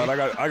PK. Oh,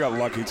 God, I got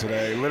lucky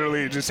today.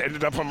 Literally, it just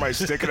ended up on my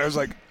stick, and I was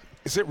like,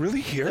 is it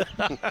really here?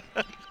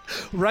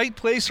 Right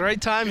place,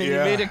 right time, and you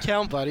made it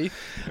count, buddy.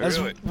 As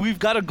Really? we've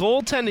got a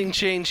goaltending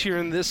change here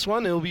in this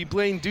one. It'll be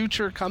Blaine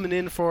Ducher coming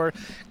in for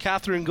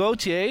Catherine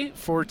Gauthier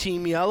for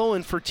Team Yellow,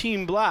 and for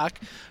Team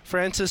Black,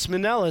 Francis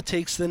Manella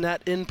takes the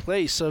net in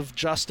place of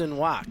Justin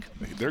Wack.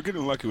 They're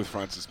getting lucky with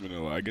Francis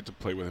Manila. I get to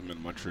play with him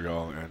in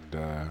Montreal,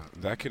 and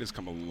that kid has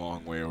come a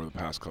long way over the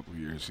past couple of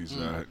years. He's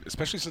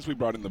especially since we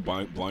brought in the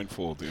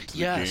blindfold into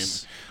the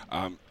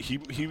game.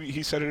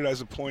 He set it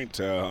as a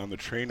point on the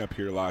train up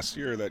here last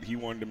year that he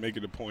wanted to make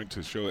it a point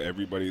to show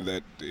everybody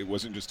that it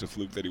wasn't just a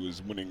fluke that he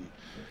was winning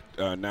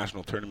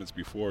national tournaments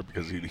before,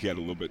 because he had a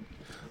little bit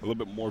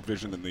more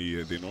vision than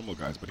the normal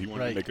guys. But he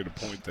wanted to make it a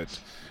point that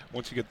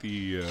once you get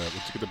the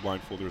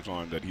blindfolders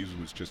on, that he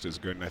was just as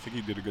good. And I think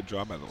he did a good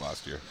job at it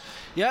last year.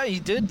 Yeah, he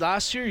did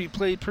last year. He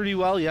played pretty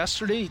well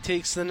yesterday. He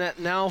takes the net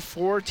now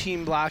for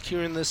Team Black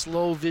here in this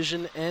low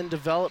vision and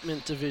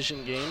development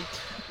division game.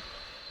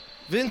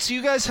 Vince,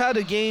 you guys had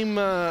a game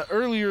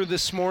earlier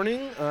this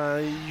morning.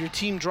 Your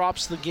team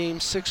drops the game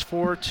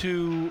 6-4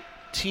 to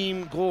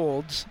Team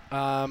Gold.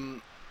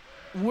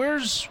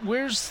 Where's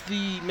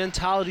the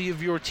mentality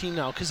of your team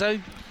now? Because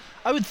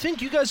I would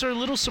think you guys are a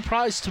little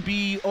surprised to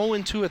be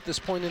 0-2 at this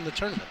point in the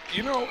tournament.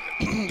 You know,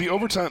 the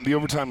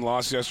overtime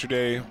loss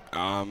yesterday,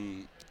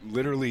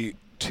 literally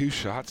 2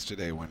 shots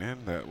today went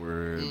in that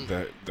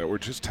were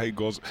just tight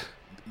goals.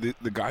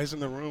 The guys in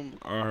the room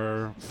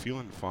are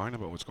feeling fine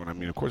about what's going on. I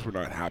mean, of course, we're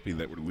not happy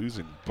that we're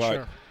losing,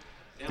 but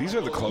these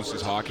are the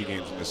closest hockey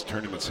games in this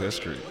tournament's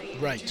history.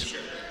 Right.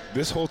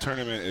 This whole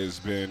tournament has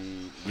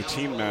been, the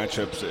team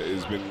matchups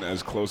has been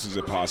as close as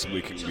it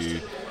possibly can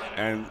be,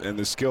 and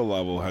the skill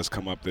level has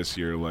come up this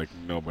year like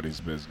nobody's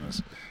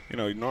business. You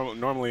know,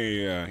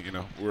 normally, you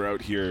know, we're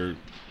out here.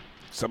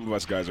 Some of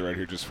us guys are out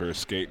here just for a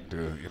skate and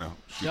to, you know,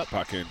 shoot the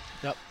puck in.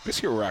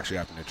 This year we're actually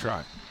having to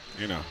try,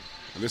 you know.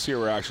 And this year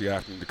we're actually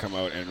having to come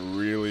out and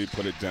really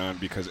put it down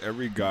because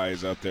every guy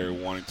is out there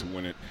wanting to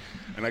win it.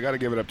 And I got to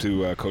give it up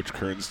to Coach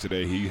Kearns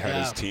today. He had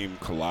his team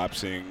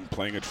collapsing,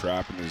 playing a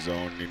trap in the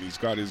zone, and he's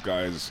got his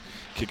guys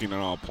kicking on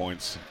all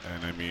points.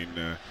 And, I mean,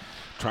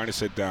 trying to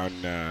sit down,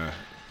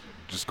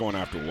 just going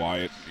after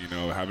Wyatt, you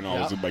know, having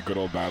all my good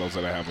old battles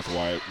that I have with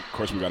Wyatt. Of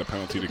course, we got a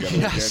penalty together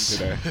again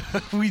today.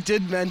 We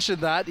did mention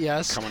that,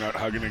 yes. Coming out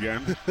hugging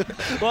again.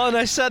 Well, and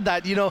I said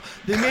that, you know,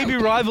 they may be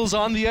rivals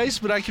on the ice,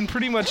 but I can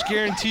pretty much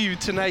guarantee you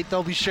tonight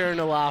they'll be sharing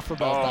a laugh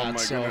about that. Oh,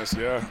 my goodness,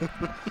 yeah.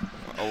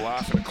 A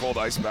laugh and a cold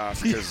ice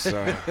bath because,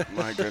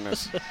 my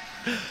goodness,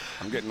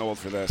 I'm getting old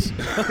for this.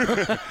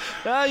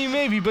 You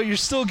may be, but you're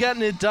still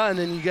getting it done,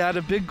 and you got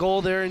a big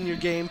goal there in your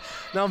game.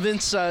 Now,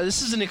 Vince,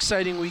 this is an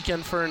exciting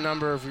weekend for a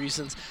number of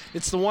reasons.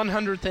 It's the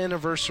 100th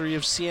anniversary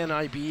of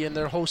CNIB, and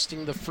they're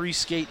hosting the free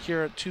skate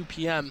here at 2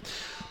 p.m.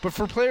 But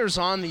for players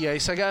on the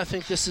ice, I got to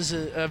think this is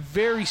a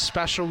very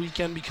special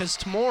weekend because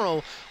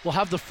tomorrow we'll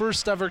have the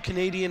first ever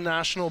Canadian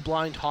national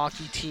blind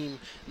hockey team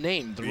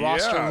named. The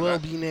roster will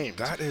be named.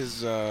 That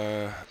is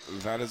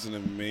an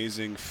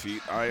amazing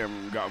feat. I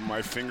am got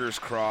my fingers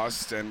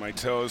crossed and my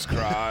toes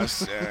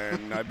crossed,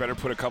 and I better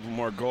put a couple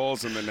more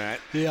goals in the net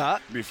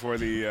before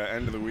the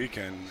end of the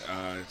weekend.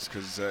 It's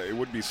because it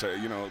would be so.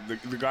 You know,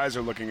 the guys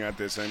are looking at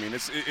this. I mean,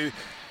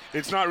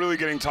 it's not really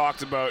getting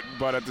talked about,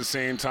 but at the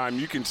same time,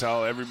 you can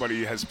tell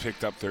everybody has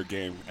picked up their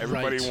game.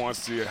 Everybody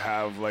wants to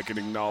have like an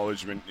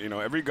acknowledgement. You know,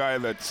 every guy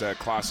that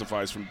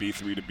classifies from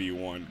B3 to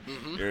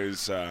B1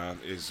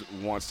 is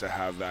wants to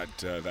have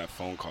that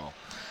phone call.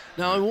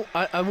 Now,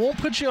 I won't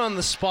put you on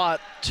the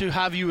spot to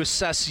have you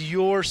assess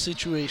your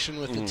situation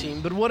with the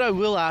team, but what I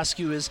will ask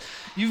you is,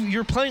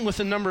 you're playing with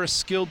a number of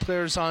skilled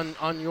players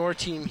on your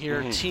team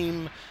here,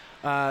 Team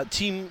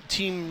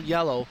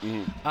Yellow.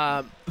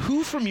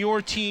 Who from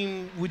your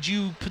team would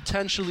you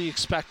potentially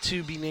expect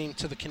to be named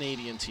to the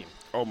Canadian team?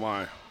 Oh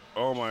my!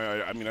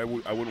 I mean, I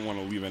wouldn't want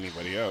to leave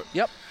anybody out.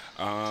 Yep.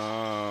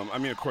 I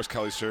mean, of course,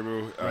 Kelly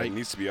Serbu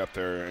needs to be up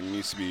there and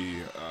needs to be.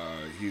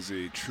 He's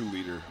a true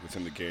leader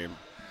within the game.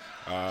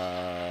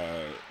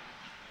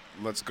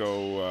 Let's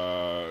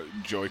go.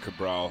 Joey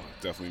Cabral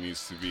definitely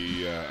needs to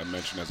be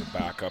mentioned as a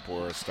backup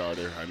or a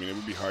starter. I mean, it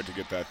would be hard to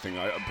get that thing.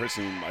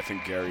 Personally, I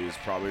think Gary is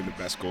probably the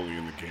best goalie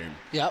in the game.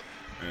 Yep.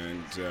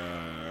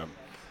 And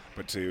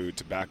but to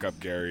back up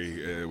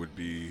Gary would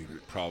be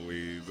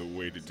probably the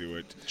way to do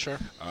it. Sure.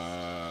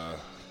 I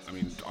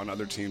mean, on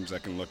other teams, I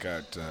can look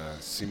at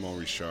Simon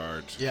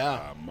Richard,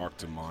 Mark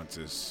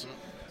DeMontis,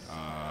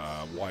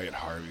 Wyatt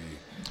Harvey.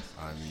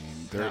 I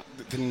mean,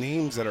 the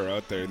names that are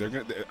out there. They're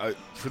gonna,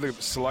 for the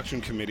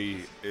selection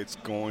committee. It's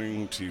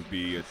going to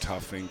be a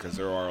tough thing because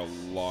there are a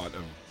lot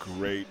of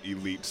great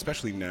elite,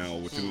 especially now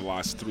within the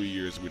last 3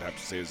 years. We'd have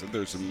to say is that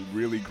there's some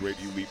really great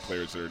elite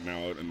players that are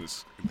now out in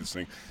this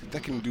thing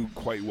that can do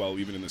quite well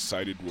even in the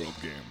sighted world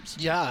games.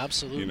 Yeah,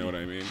 absolutely. You know what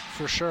I mean?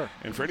 For sure.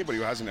 And for anybody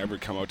who hasn't ever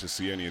come out to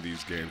see any of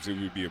these games, it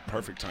would be a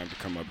perfect time to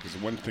come up because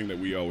the one thing that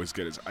we always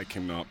get is I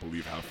cannot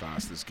believe how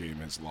fast this game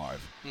is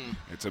live.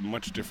 It's a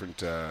much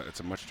different.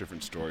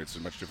 Story. It's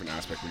a much different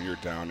aspect when you're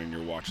down and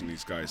you're watching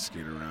these guys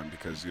skate around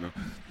because, you know,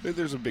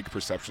 there's a big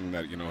perception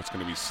that, you know, it's going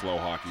to be slow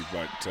hockey,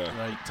 but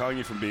telling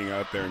you from being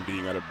out there and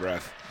being out of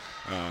breath,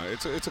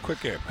 it's a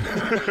quick game.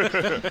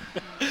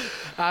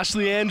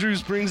 Ashley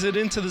Andrews brings it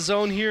into the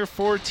zone here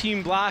for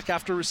Team Black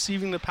after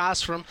receiving the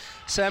pass from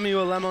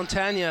Samuel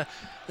Lamontagne.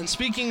 And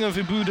speaking of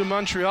Ibu de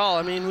Montreal,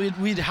 I mean,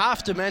 we'd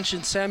have to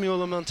mention Samuel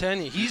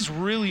Lamontagne. He's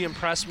really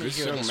impressed me this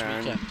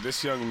weekend.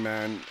 This young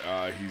man,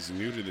 he's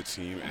new to the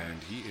team,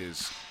 and he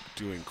is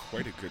doing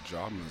quite a good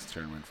job in this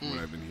tournament from what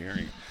I've been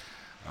hearing.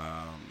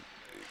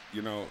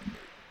 You know,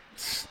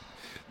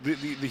 the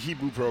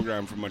Hebrew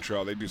program from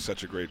Montreal, they do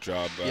such a great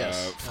job.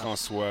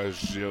 Francois,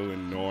 Gilles,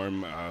 and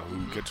Norm,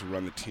 who get to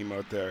run the team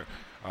out there,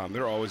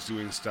 they're always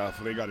doing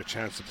stuff. They got a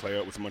chance to play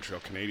out with the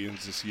Montreal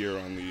Canadiens this year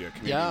on the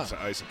Canadiens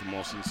ice at the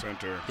Molson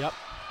Center. Yep.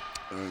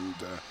 And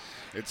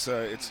it's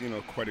you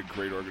know, quite a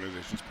great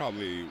organization. It's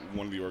probably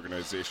one of the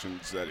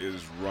organizations that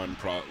is run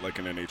like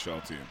an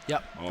NHL team.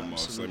 Yep.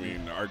 Almost. Absolutely. I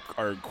mean,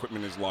 our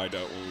equipment is lined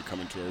out when we come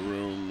into a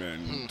room,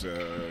 and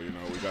you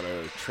know, we got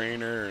a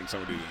trainer and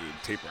somebody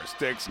to tape our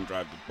sticks and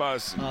drive the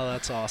bus. And,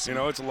 that's awesome. You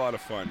know, it's a lot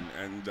of fun,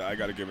 and I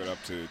got to give it up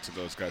to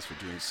those guys for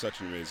doing such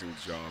an amazing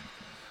job.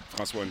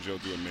 Francois and Jill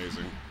do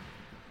amazing.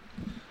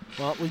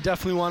 Well, we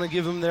definitely want to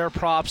give them their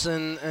props,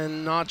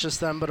 and not just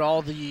them, but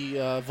all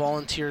the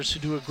volunteers who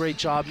do a great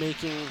job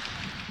making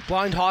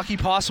blind hockey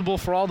possible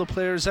for all the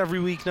players every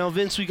week. Now,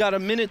 Vince, we got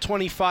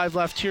 1:25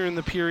 left here in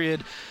the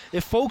period.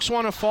 If folks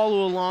want to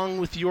follow along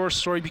with your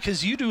story,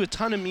 because you do a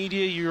ton of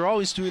media, you're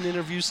always doing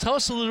interviews, tell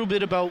us a little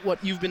bit about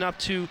what you've been up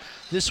to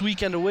this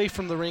weekend away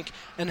from the rink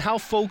and how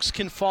folks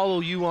can follow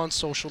you on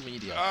social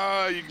media.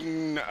 You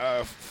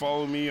can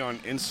follow me on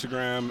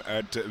Instagram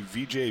at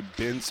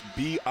VJBince,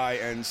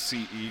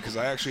 BINCE, because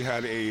I actually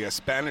had a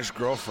Spanish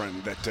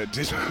girlfriend that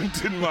did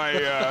my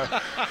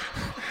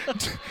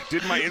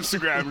did my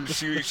Instagram. And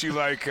she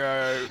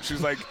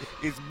was like,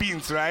 it's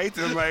Beans, right?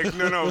 And I'm like,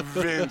 no,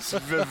 Vince.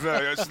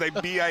 She's like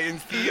BINCE.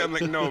 I'm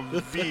like, no,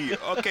 V.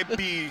 Okay,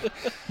 B.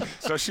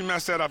 So she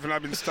messed that up, and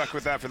I've been stuck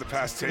with that for the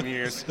past 10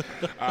 years.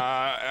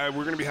 We're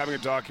going to be having a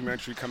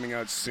documentary coming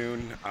out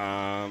soon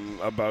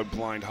about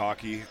blind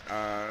hockey.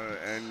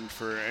 And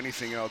for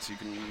anything else, you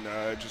can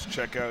just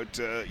check out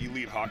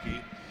Elite Hockey.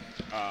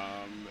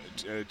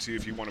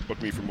 If you want to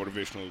book me for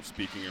motivational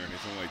speaking or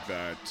anything like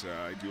that.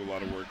 I do a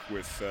lot of work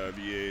with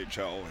the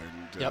AHL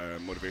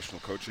and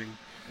motivational coaching.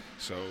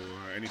 So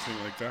anything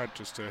like that,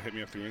 just hit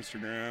me up through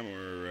Instagram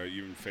or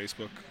even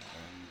Facebook,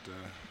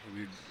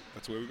 and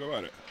that's the way we go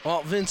about it.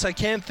 Well, Vince, I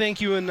can't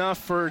thank you enough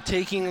for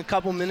taking a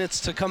couple minutes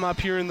to come up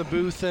here in the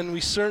booth, and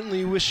we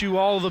certainly wish you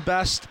all the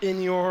best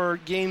in your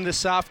game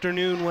this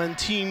afternoon when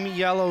Team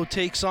Yellow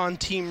takes on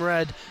Team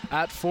Red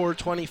at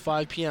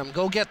 4:25 p.m.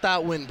 Go get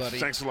that win, buddy.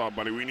 Thanks a lot,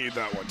 buddy. We need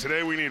that one.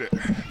 Today we need it.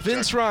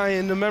 Vince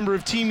Ryan, a member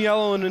of Team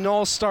Yellow and an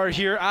all-star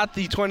here at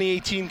the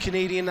 2018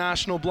 Canadian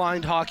National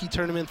Blind Hockey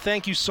Tournament.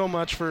 Thank you so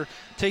much for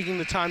taking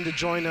the time to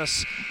join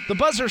us. The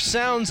buzzer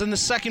sounds and the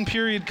second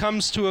period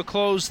comes to a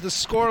close. The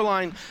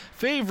scoreline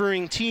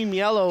favoring Team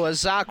Yellow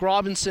as Zach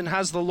Robinson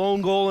has the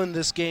lone goal in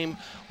this game.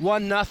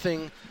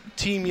 1-0.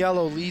 Team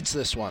Yellow leads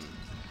this one.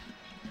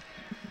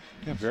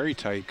 Yeah, very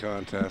tight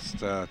contest.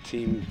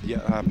 Team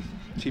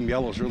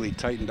Yellow's really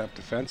tightened up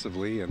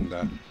defensively, and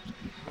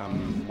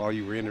while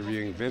you were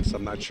interviewing Vince,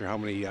 I'm not sure how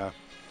many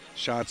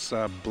shots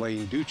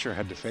Blaine Ducher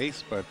had to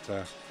face, but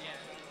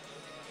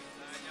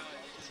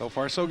so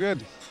far so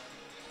good.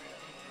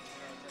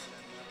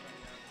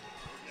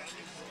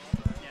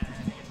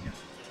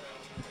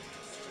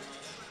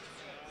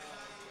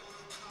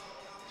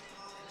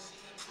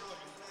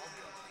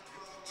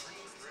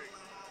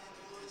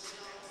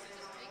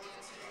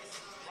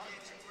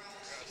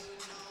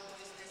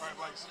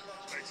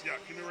 Thanks. Yeah,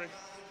 give me a ring.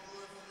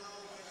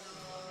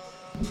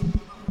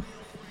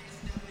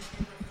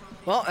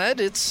 Well, Ed,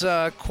 it's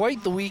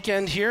quite the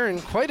weekend here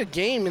and quite a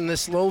game in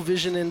this low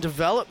vision and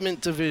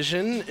development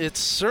division. It's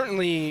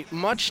certainly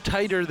much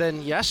tighter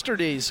than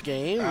yesterday's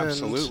game.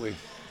 Absolutely. And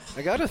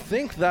I got to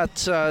think that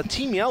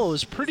Team Yellow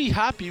is pretty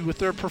happy with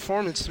their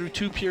performance through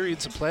 2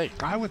 periods of play.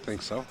 I would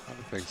think so.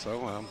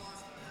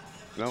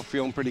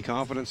 Feeling pretty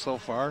confident so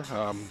far.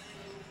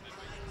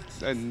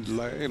 And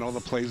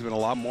the play's been a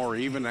lot more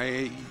even.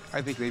 I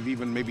think they've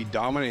even maybe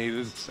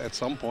dominated at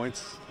some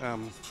points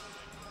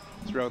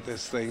throughout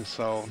this thing.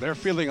 So they're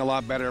feeling a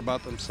lot better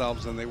about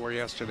themselves than they were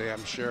yesterday,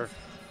 I'm sure.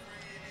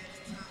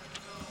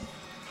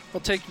 I'll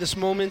take this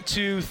moment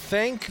to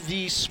thank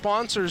the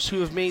sponsors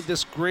who have made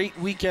this great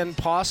weekend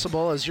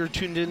possible as you're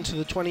tuned into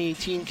the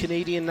 2018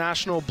 Canadian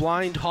National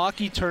Blind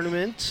Hockey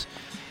Tournament,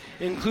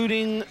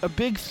 including a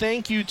big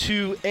thank you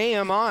to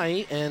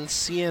AMI and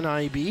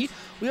CNIB.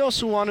 We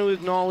also want to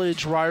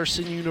acknowledge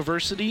Ryerson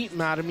University,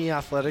 Mattamy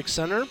Athletic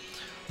Center,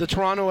 the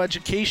Toronto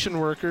Education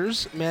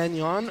Workers,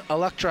 Magnon,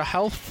 Electra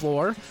Health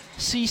Floor,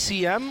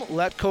 CCM,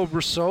 Letco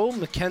Brosseau,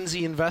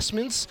 Mackenzie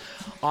Investments,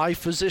 Eye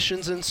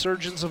Physicians and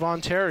Surgeons of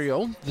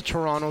Ontario, the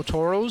Toronto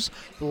Toros,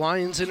 the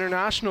Lions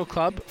International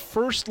Club,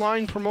 First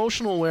Line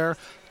Promotional Wear,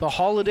 the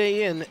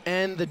Holiday Inn,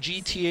 and the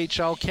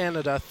GTHL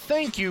Canada.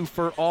 Thank you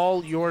for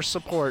all your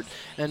support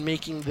and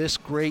making this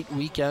great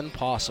weekend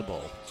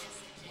possible.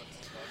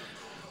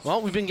 Well,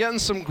 we've been getting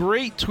some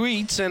great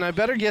tweets, and I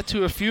better get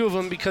to a few of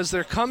them because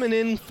they're coming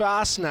in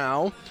fast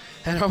now.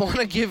 And I want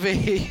to give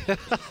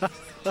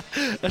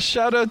a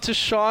shout out to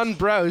Sean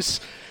Browse,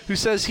 who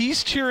says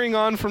he's cheering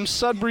on from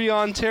Sudbury,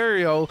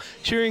 Ontario,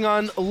 cheering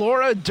on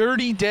Laura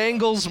Dirty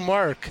Dangles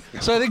Mark.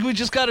 So I think we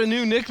just got a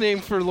new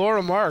nickname for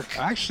Laura Mark.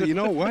 Actually, you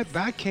know what?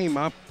 That came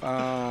up.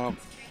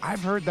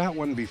 I've heard that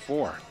one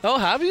before. Oh,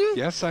 have you?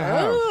 Yes, I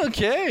have. Oh,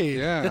 okay.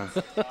 Yeah.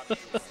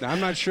 Now, I'm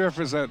not sure if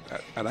it was at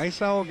an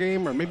Ice Owl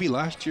game or maybe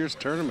last year's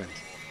tournament.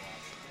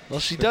 Well,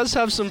 she does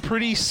have some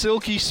pretty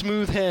silky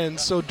smooth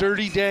hands, so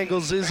Dirty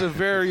Dangles is a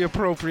very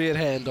appropriate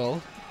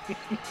handle.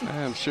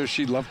 I'm sure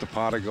she'd love to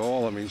pot a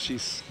goal. I mean,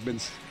 she's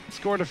been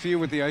scored a few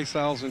with the Ice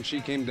Owls when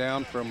she came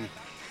down from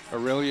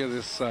Aurelia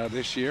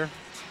this year.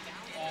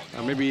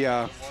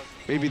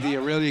 Maybe the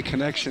Aurelia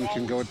connection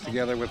can go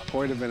together with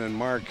Poitevin and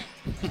Mark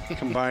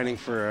combining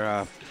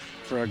for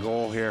a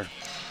goal here.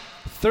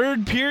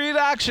 Third period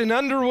action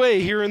underway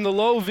here in the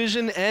low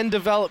vision and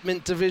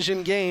development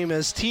division game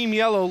as Team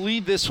Yellow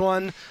lead this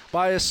one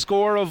by a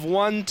score of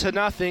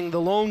 1-0.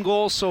 The lone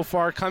goal so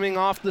far coming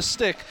off the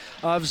stick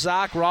of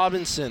Zach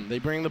Robinson. They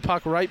bring the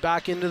puck right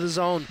back into the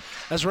zone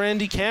as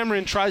Randy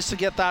Cameron tries to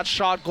get that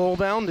shot goal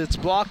bound. It's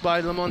blocked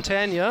by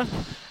LaMontagne,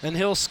 and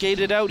he'll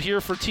skate it out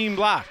here for Team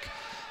Black.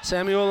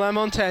 Samuel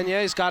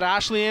LaMontagne, he's got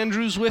Ashley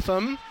Andrews with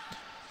him.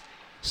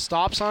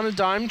 Stops on a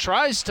dime,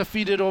 tries to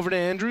feed it over to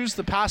Andrews.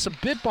 The pass a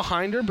bit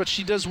behind her, but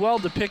she does well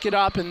to pick it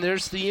up, and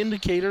there's the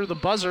indicator, the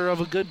buzzer of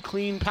a good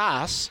clean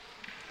pass.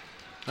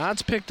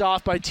 That's picked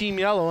off by Team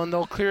Yellow, and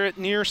they'll clear it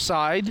near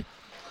side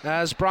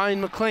as Brian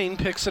McLean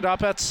picks it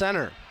up at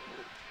center.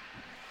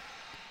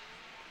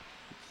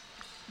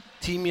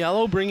 Team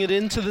Yellow bring it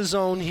into the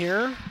zone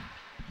here.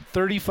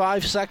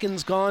 35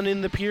 seconds gone in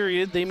the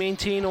period. They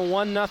maintain a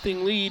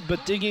 1-0 lead,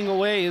 but digging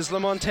away is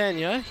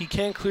LaMontagne. He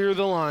can't clear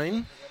the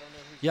line.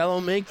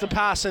 Yellow make the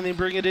pass, and they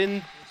bring it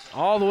in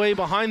all the way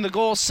behind the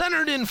goal,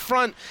 centered in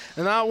front,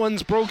 and that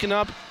one's broken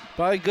up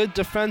by good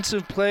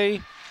defensive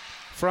play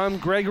from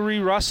Gregory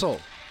Russell.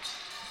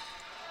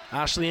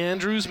 Ashley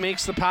Andrews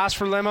makes the pass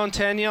for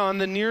LaMontagne on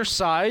the near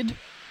side.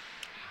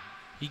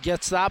 He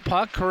gets that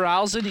puck,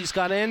 corrals it. He's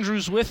got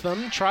Andrews with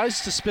him, tries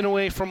to spin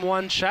away from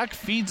one check,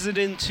 feeds it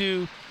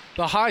into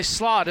the high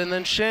slot, and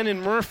then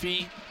Shannon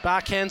Murphy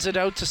backhands it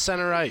out to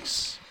center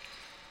ice.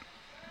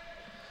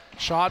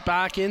 Shot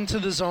back into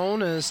the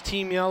zone as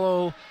Team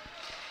Yellow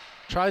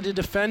tried to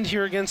defend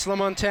here against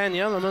LaMontagne.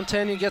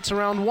 LaMontagne gets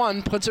around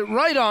one, puts it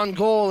right on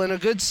goal, and a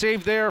good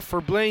save there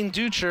for Blaine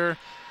Ducher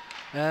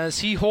as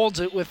he holds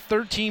it with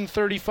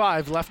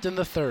 13:35 left in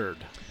the third.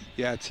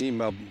 Yeah, Team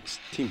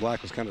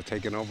Black was kind of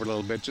taking over a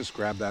little bit. Just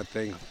grab that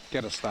thing,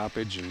 get a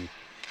stoppage, and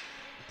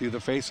do the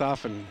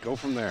face-off and go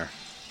from there.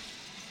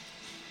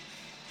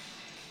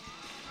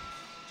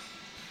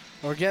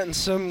 We're getting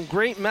some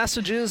great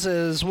messages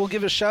as we'll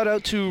give a shout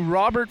out to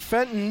Robert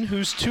Fenton,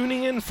 who's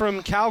tuning in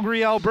from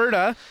Calgary,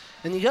 Alberta.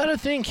 And you got to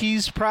think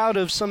he's proud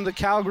of some of the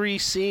Calgary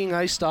Seeing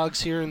Ice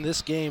Dogs here in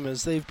this game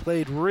as they've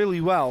played really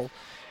well,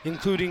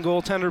 including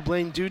goaltender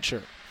Blaine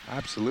Ducher.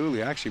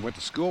 Absolutely. I actually went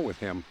to school with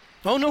him.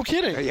 Oh, no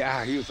kidding.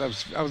 Yeah,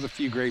 I was a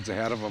few grades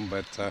ahead of him,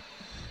 but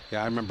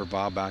yeah, I remember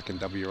Bob back in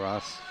W.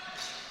 Ross.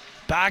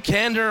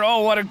 Backhander,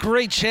 oh, what a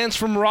great chance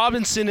from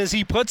Robinson as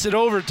he puts it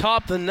over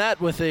top the net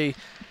with a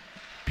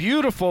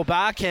beautiful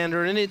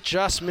backhander, and it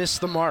just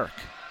missed the mark.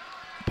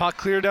 Puck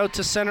cleared out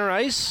to center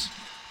ice.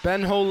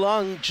 Ben Ho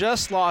Lung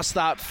just lost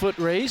that foot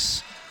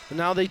race, and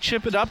now they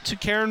chip it up to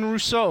Karen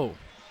Rousseau.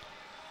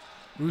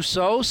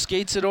 Rousseau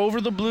skates it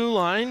over the blue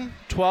line.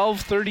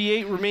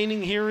 12:38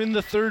 remaining here in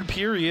the third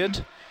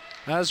period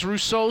as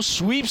Rousseau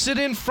sweeps it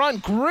in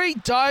front.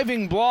 Great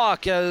diving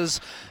block as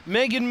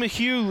Megan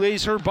McHugh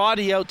lays her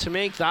body out to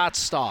make that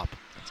stop.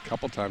 A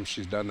couple times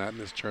she's done that in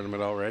this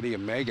tournament already,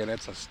 and Megan,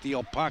 it's a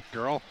steel puck,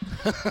 girl.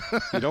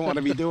 You don't want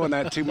to be doing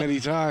that too many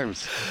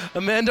times.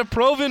 Amanda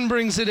Provin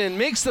brings it in,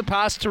 makes the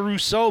pass to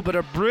Rousseau, but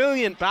a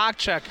brilliant back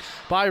check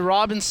by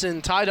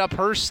Robinson tied up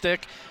her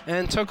stick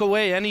and took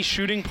away any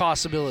shooting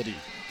possibility.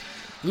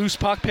 Loose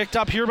puck picked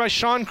up here by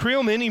Sean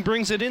Creelman. He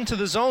brings it into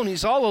the zone.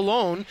 He's all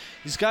alone.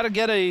 He's got to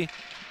get a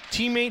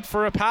teammate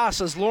for a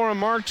pass as Laura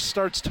Marks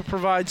starts to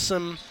provide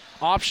some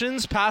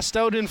options. Passed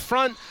out in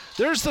front.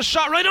 There's the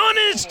shot right on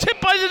it. It's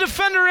tipped by the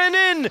defender and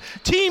in.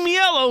 Team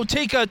Yellow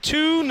take a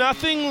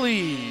 2-0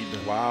 lead.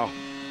 Wow.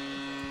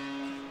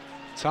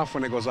 Tough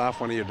when it goes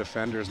off one of your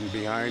defenders and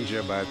behind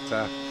you, but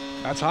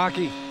that's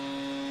hockey.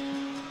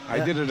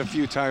 I did it a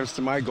few times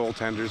to my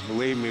goaltenders,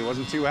 believe me.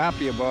 Wasn't too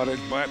happy about it,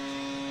 but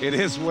it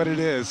is what it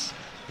is.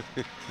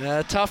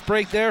 Tough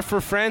break there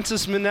for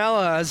Francis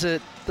Minella as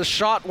the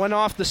shot went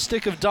off the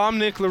stick of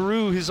Dominic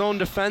Leroux, his own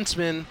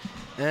defenseman,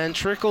 and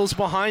trickles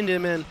behind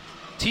him. And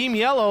Team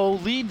Yellow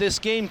lead this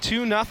game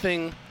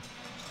 2-0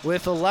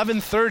 with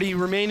 11:30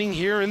 remaining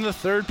here in the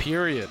third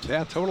period.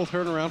 Yeah, total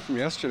turnaround from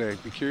yesterday.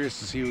 Be curious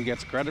to see who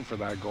gets credit for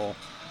that goal.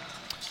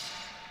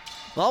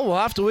 Well, we'll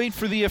have to wait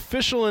for the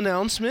official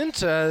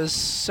announcement as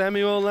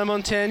Samuel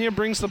LaMontagne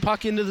brings the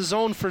puck into the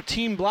zone for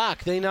Team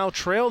Black. They now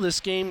trail this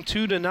game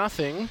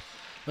 2-0.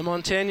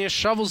 LaMontagne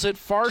shovels it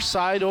far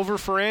side over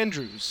for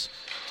Andrews.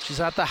 She's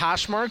at the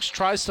hash marks,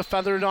 tries to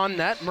feather it on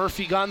net.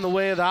 Murphy got in the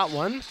way of that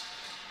one.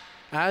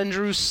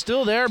 Andrews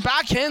still there,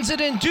 backhands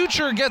it in.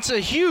 Ducher gets a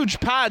huge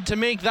pad to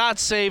make that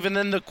save, and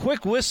then the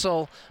quick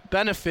whistle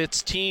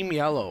benefits Team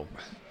Yellow.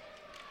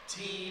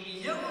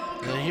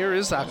 And here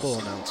is that goal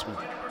announcement.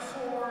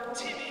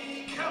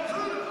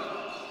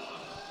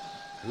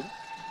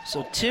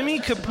 So Timmy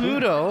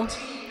Caputo,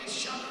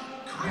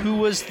 who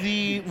was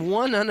the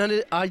one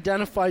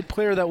unidentified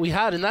player that we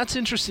had, and that's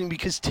interesting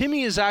because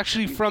Timmy is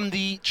actually from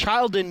the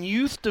Child and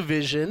Youth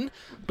Division,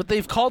 but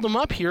they've called him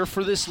up here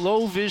for this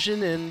Low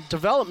Vision and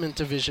Development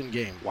Division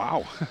game.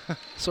 Wow.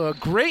 So a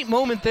great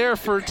moment there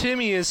for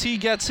Timmy as he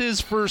gets his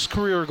first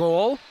career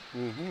goal.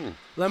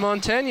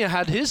 LaMontagne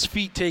had his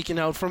feet taken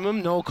out from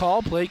him. No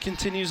call. Play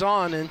continues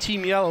on, and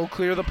Team Yellow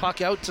clear the puck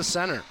out to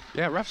center.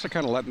 Yeah, refs are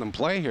kind of letting them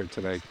play here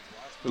today.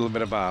 A little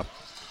bit of a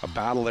a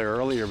battle there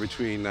earlier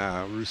between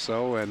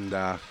Rousseau and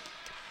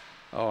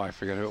I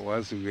forget who it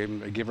was who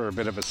gave her a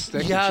bit of a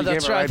stick. Yeah, and she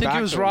that's gave it right. I think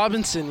it was to him.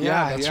 Robinson.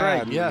 Yeah, that's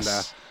right. And,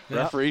 yes.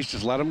 Referees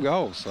just let him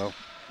go. So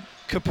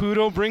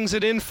Caputo brings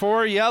it in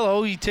for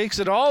yellow. He takes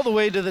it all the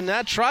way to the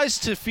net, tries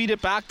to feed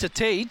it back to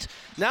Tate.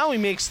 Now he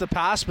makes the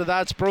pass, but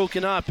that's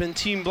broken up, and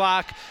Team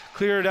Black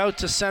clear it out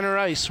to center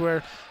ice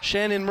where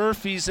Shannon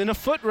Murphy's in a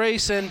foot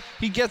race, and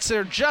he gets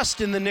there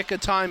just in the nick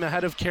of time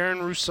ahead of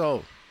Karen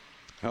Rousseau.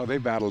 Oh, they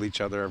battle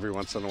each other every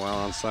once in a while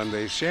on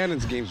Sundays.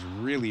 Shannon's game's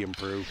really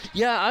improved.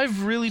 Yeah,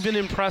 I've really been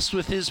impressed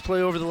with his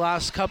play over the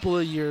last couple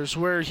of years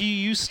where he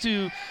used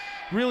to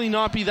really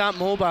not be that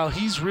mobile.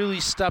 He's really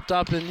stepped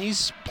up, and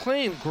he's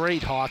playing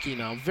great hockey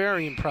now.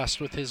 Very impressed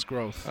with his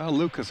growth.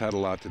 Luca's had a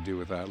lot to do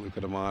with that.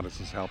 Luca DeMattis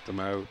has helped him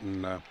out,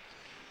 and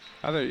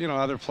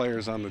other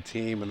players on the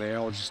team, and they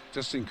all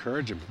just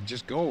encourage him.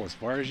 Just go as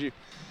far as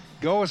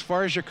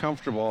you're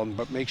comfortable,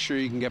 but make sure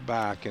you can get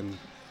back. And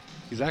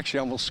he's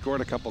actually almost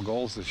scored a couple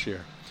goals this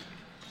year.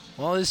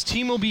 Well, his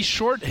team will be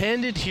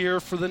short-handed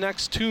here for the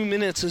next 2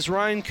 minutes as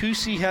Ryan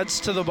Kusi heads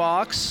to the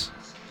box.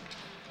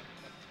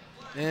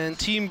 And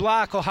Team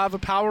Black will have a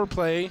power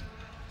play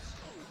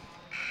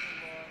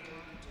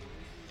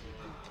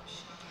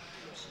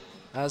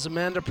as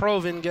Amanda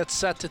Provin gets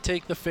set to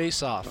take the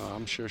face-off.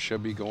 I'm sure she'll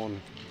be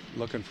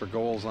looking for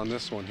goals on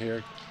this one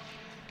here.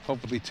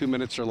 Hopefully 2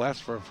 minutes or less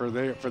for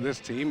this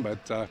team,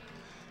 but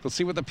we'll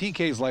see what the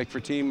PK's like for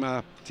Team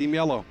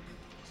Yellow.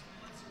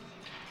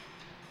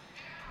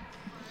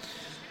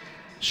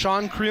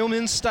 Sean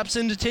Creelman steps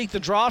in to take the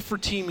draw for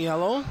Team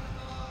Yellow.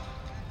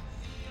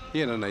 He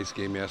had a nice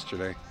game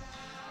yesterday.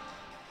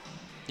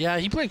 Yeah,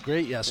 he played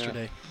great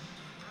yesterday.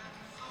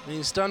 Yeah. And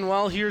he's done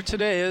well here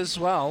today as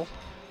well.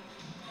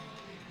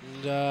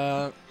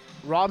 And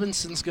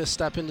Robinson's going to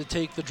step in to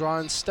take the draw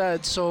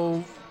instead.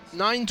 So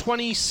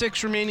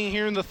 9:26 remaining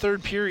here in the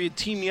third period.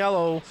 Team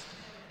Yellow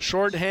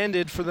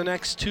short-handed for the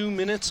next 2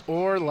 minutes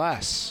or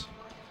less.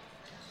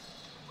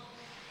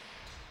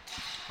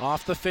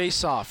 Off the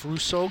face-off.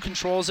 Rousseau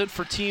controls it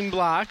for Team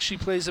Black. She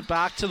plays it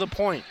back to the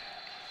point.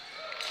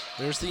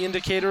 There's the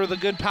indicator of the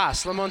good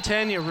pass.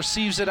 LaMontagne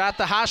receives it at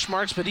the hash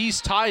marks, but he's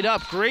tied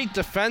up. Great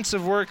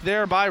defensive work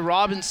there by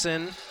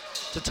Robinson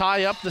to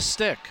tie up the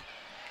stick.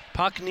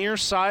 Puck near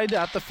side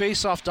at the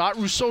face-off dot.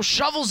 Rousseau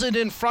shovels it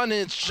in front,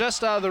 and it's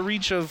just out of the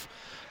reach of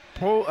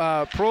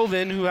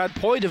Provin, who had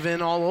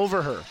Poitevin all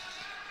over her.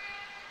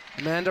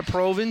 Amanda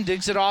Provin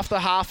digs it off the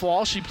half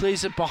wall. She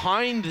plays it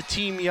behind the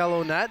Team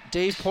Yellow net.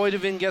 Dave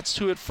Poitevin gets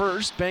to it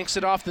first, banks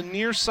it off the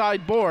near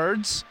side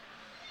boards.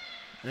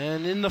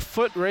 And in the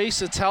foot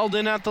race, it's held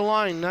in at the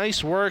line.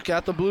 Nice work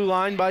at the blue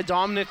line by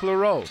Dominic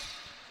Leroux.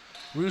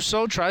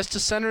 Rousseau tries to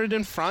center it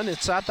in front.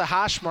 It's at the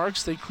hash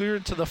marks. They clear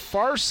it to the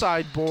far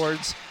side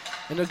boards.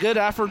 And a good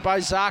effort by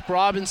Zach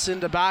Robinson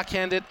to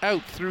backhand it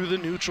out through the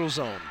neutral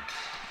zone.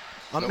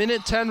 A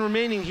minute 10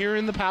 remaining here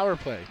in the power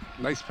play.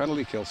 Nice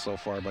penalty kill so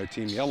far by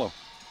Team Yellow.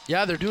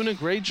 Yeah, they're doing a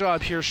great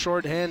job here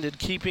short-handed,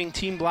 keeping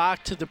Team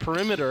Black to the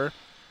perimeter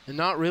and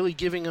not really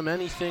giving them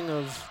anything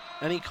of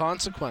any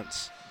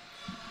consequence.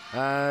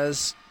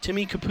 As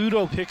Timmy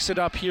Caputo picks it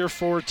up here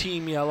for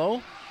Team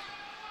Yellow.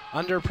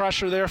 Under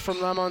pressure there from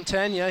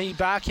LaMontagne. He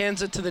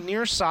backhands it to the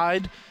near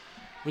side,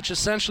 which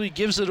essentially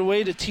gives it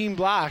away to Team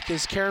Black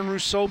as Karen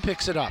Rousseau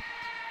picks it up.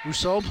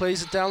 Rousseau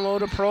plays it down low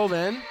to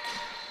Provin.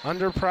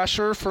 Under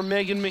pressure for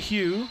Megan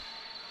Maheu.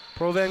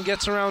 Provin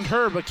gets around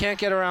her but can't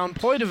get around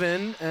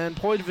Poitevin, and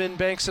Poitevin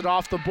banks it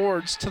off the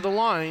boards to the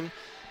line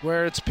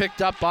where it's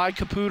picked up by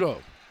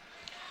Caputo.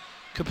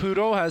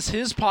 Caputo has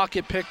his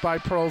pocket picked by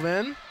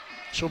Provin.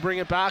 She'll bring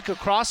it back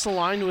across the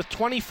line with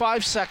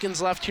 25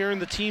 seconds left here in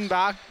the Team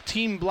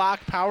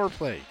Black power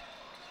play.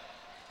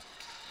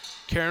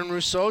 Karen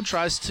Rousseau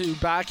tries to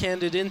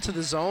backhand it into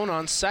the zone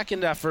on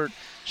second effort.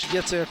 She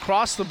gets it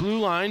across the blue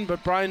line,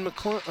 but Brian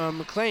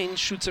McLean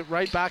shoots it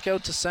right back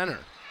out to center.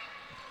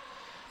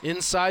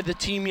 Inside the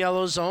Team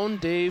Yellow zone,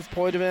 Dave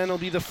Poitevin will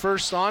be the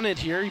first on it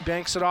here. He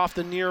banks it off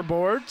the near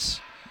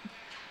boards,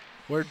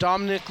 where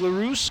Dominic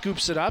Leroux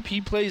scoops it up.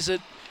 He plays it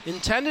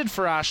intended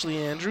for Ashley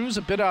Andrews,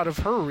 a bit out of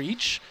her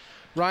reach.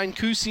 Ryan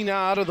Kusi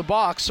now out of the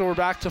box, so we're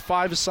back to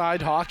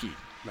five-a-side hockey.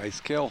 Nice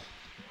kill.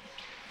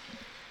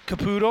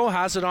 Caputo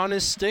has it on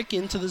his stick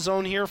into the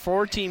zone here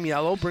for Team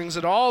Yellow, brings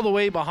it all the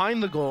way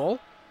behind the goal.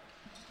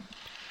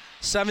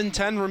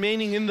 7:10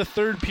 remaining in the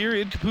third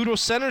period. Caputo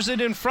centers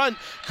it in front.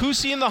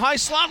 Kusi in the high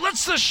slot,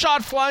 lets the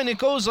shot fly, and it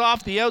goes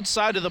off the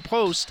outside of the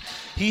post.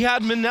 He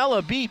had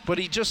Manella beat, but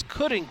he just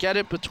couldn't get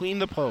it between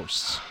the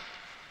posts.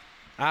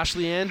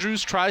 Ashley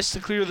Andrews tries to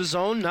clear the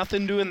zone,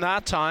 nothing doing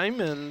that time,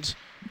 and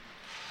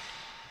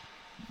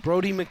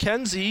Brody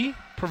McKenzie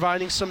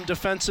providing some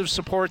defensive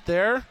support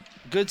there.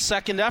 Good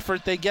second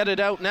effort. They get it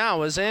out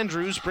now as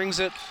Andrews brings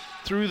it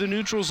through the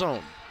neutral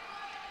zone.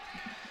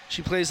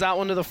 She plays that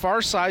one to the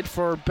far side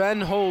for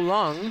Ben Ho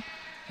Lung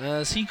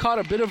as he caught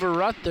a bit of a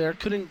rut there,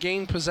 couldn't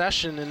gain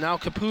possession, and now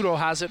Caputo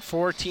has it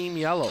for Team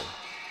Yellow.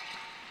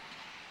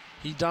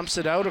 He dumps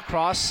it out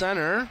across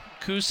center.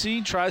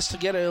 Kusi tries to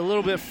get it a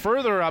little bit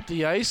further up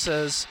the ice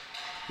as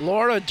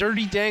Laura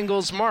Dirty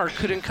Dangles Mark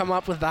couldn't come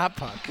up with that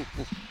puck.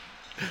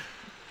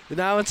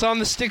 Now it's on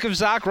the stick of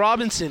Zach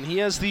Robinson. He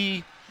has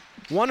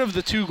one of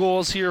the 2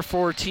 goals here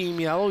for Team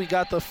Yellow. He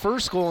got the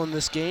first goal in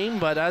this game,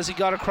 but as he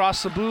got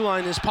across the blue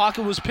line, his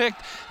pocket was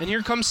picked, and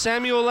here comes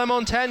Samuel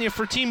Lemontagna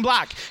for Team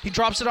Black. He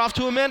drops it off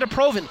to Amanda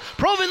Provin.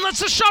 Provin lets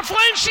the shot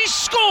fly, and she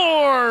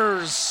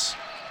scores!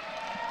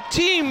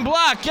 Team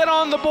Black get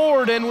on the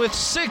board, and with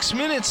 6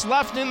 minutes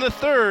left in the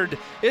third,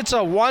 it's a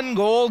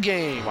 1-goal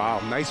game. Wow,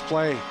 nice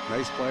play,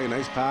 nice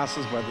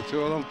passes by the 2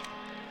 of them.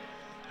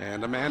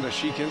 And Amanda,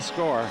 she can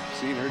score.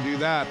 Seen her do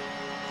that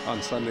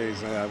on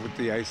Sundays with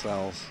the Ice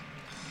Owls.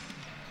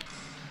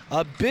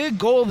 A big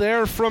goal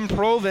there from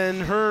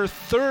Provin, her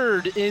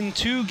 3rd in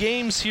 2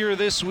 games here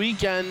this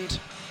weekend.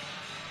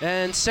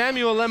 And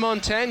Samuel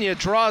Lemontagna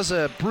draws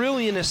a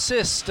brilliant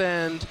assist,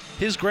 and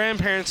his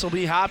grandparents will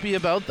be happy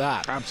about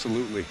that.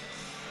 Absolutely.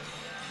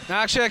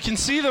 Actually, I can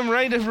see them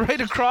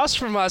right across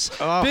from us.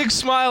 Oh. Big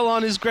smile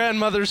on his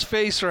grandmother's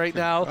face right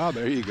now. Oh,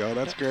 there you go.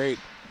 That's great.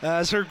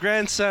 As her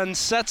grandson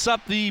sets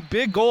up the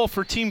big goal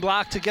for Team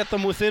Black to get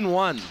them within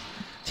 1.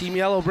 Team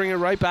Yellow bring it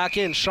right back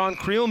in. Sean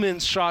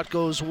Creelman's shot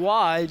goes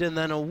wide, and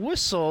then a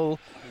whistle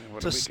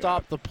to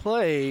stop the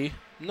play.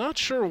 Not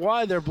sure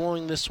why they're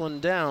blowing this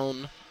one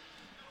down.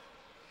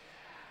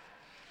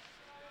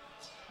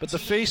 But the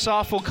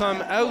face-off will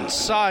come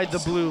outside the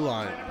blue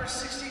line. Number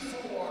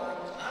 64,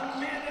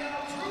 Amanda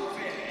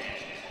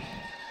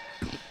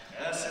Provin.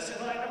 Assisted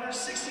by number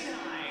 69,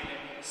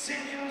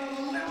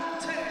 Samuel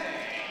Lemontagna.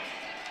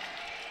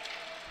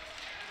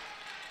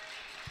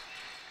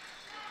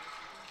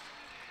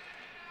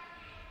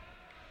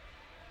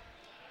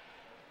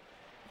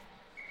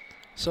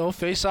 So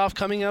face-off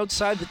coming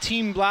outside the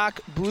Team Black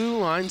blue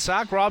line.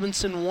 Zach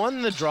Robinson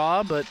won the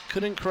draw, but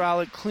couldn't corral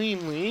it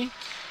cleanly.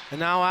 And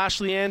now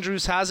Ashley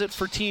Andrews has it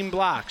for Team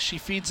Black. She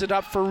feeds it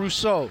up for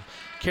Rousseau.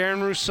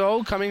 Karen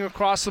Rousseau coming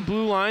across the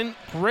blue line.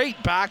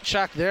 Great back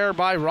check there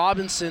by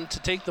Robinson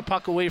to take the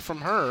puck away from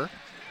her.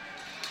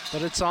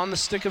 But it's on the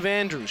stick of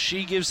Andrews.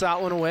 She gives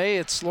that one away.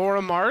 It's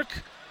Laura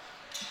Mark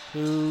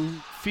who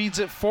feeds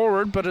it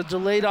forward, but a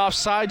delayed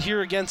offside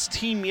here against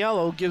Team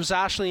Yellow gives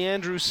Ashley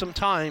Andrews some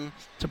time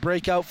to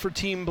break out for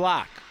Team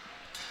Black.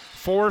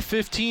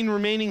 4:15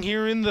 remaining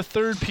here in the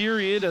third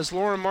period as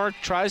Laura Mark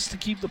tries to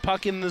keep the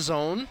puck in the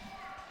zone.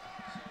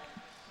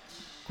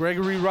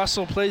 Gregory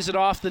Russell plays it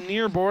off the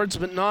near boards,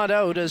 but not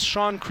out as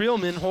Sean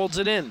Creelman holds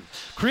it in.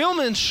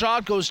 Creelman's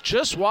shot goes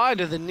just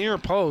wide of the near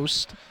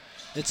post.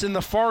 It's in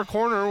the far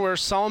corner where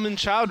Solomon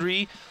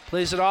Chowdhury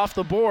plays it off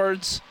the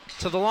boards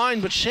to the line,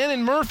 but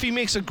Shannon Murphy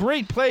makes a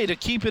great play to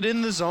keep it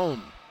in the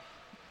zone.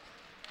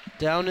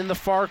 Down in the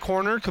far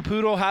corner,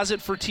 Caputo has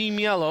it for Team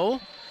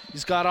Yellow.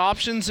 He's got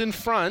options in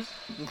front,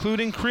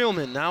 including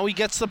Creelman. Now he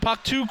gets the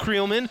puck to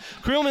Creelman.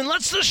 Creelman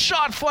lets the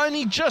shot fly, and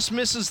he just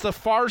misses the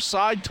far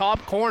side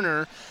top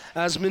corner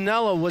as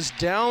Minella was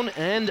down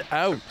and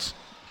out.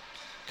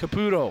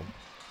 Caputo.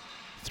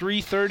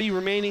 3:30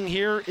 remaining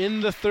here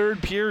in the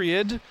third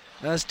period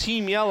as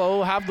Team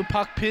Yellow have the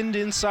puck pinned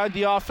inside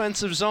the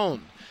offensive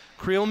zone.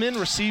 Creelman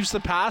receives the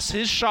pass.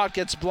 His shot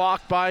gets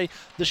blocked by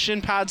the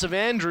shin pads of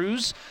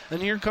Andrews.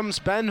 And here comes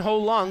Ben Ho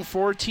Lung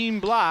for Team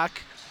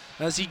Black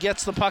as he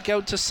gets the puck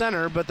out to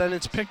center, but then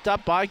it's picked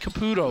up by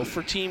Caputo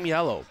for Team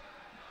Yellow.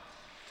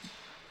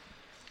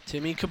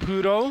 Timmy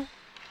Caputo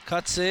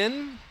cuts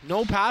in.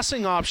 No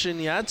passing option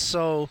yet,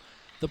 so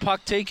the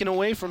puck taken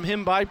away from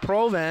him by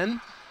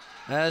Provin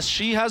as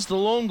she has the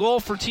lone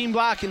goal for Team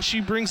Black, and she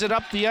brings it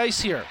up the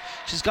ice here.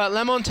 She's got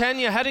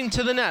Lemontagna heading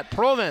to the net.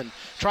 Provin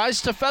tries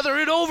to feather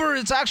it over.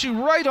 It's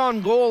actually right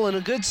on goal, and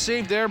a good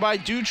save there by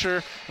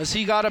Ducher as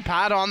he got a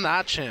pad on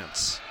that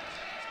chance.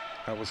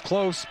 That was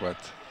close, but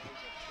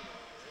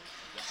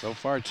so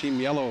far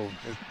Team Yellow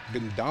has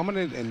been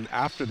dominant and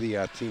after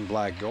the Team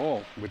Black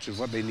goal, which is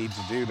what they need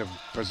to do to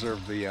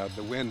preserve the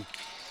win.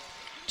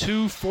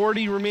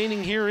 2:40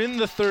 remaining here in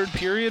the third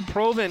period.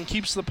 Provin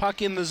keeps the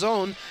puck in the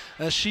zone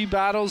as she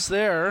battles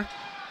there.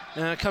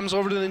 And it comes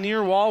over to the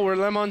near wall where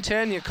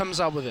Lemontagna comes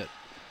up with it.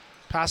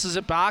 Passes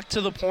it back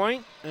to the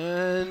point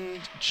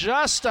and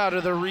just out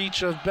of the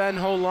reach of Ben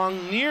Ho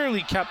Lung.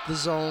 Nearly kept the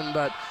zone,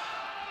 but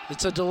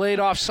it's a delayed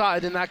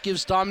offside, and that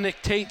gives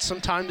Dominic Tate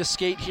some time to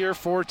skate here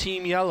for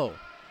Team Yellow.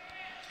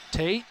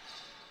 Tate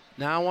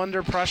now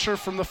under pressure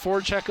from the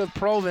forecheck of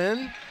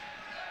Provin.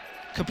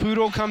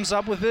 Caputo comes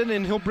up with it,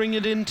 and he'll bring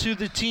it into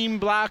the Team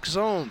Black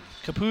zone.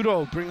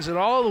 Caputo brings it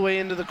all the way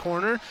into the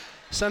corner,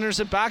 centers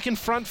it back in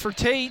front for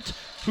Tate,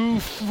 who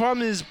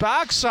from his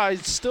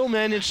backside still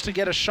managed to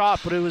get a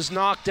shot, but it was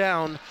knocked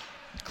down.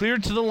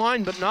 Cleared to the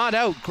line, but not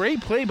out. Great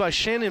play by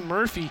Shannon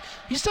Murphy.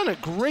 He's done a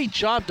great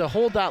job to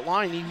hold that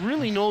line. He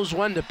really knows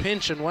when to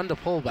pinch and when to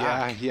pull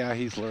back. Yeah,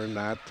 he's learned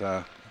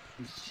that.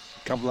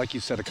 Like you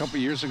said, a couple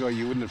years ago,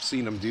 you wouldn't have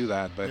seen him do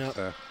that, but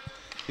Yep.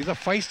 He's a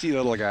feisty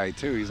little guy,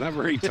 too. He's not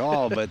very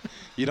tall, but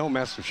you don't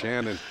mess with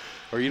Shannon,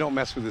 or you don't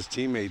mess with his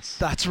teammates.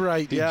 That's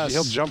right, yes.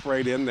 He'll jump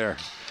right in there.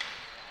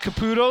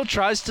 Caputo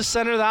tries to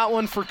center that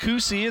one for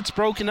Kusi. It's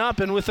broken up,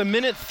 and with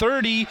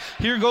 1:30,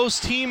 here goes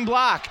Team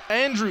Black.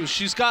 Andrews,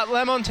 she's got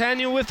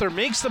LaMontagne with her,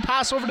 makes the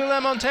pass over to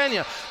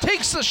LaMontagne,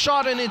 takes the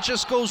shot, and it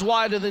just goes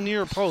wide of the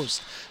near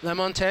post.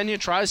 LaMontagne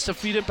tries to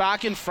feed it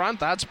back in front.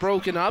 That's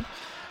broken up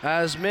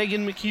as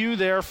Megan McHugh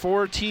there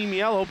for Team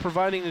Yellow,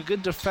 providing a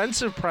good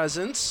defensive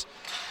presence.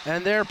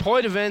 And there,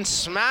 Poitevin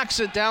smacks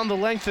it down the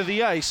length of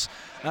the ice.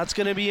 That's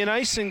going to be an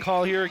icing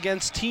call here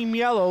against Team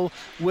Yellow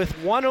with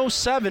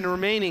 1:07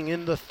 remaining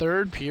in the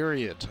third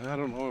period. I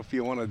don't know if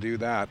you want to do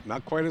that.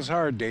 Not quite as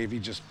hard, Davey.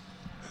 Just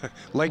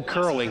like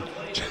curling.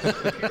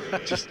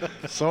 Just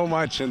so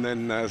much, and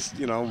then,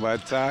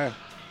 but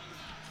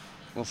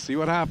we'll see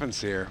what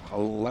happens here. A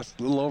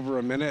little over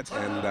a minute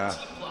and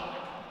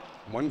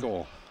one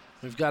goal.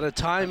 We've got a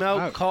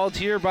timeout called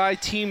here by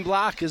Team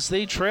Black as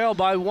they trail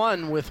by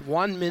 1 with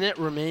 1 minute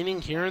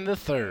remaining here in the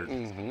third.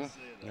 Mm-hmm.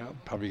 Yeah,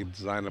 probably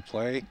design a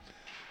play.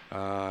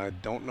 I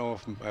don't know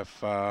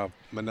if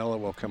Manila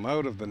will come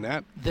out of the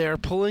net. They're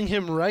pulling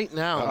him right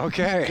now.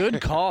 Okay.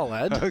 Good call,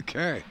 Ed.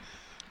 Okay.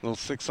 Little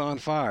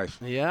 6-on-5.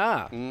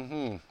 Yeah.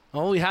 Mm-hmm.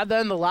 Oh, we had that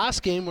in the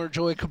last game where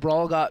Joey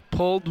Cabral got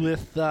pulled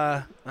with,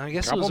 I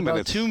guess it was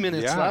about 2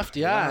 minutes left.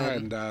 Yeah.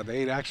 And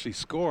they'd actually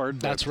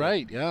scored. That's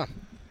right, yeah.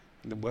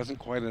 It wasn't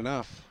quite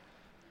enough.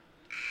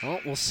 Well,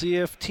 we'll see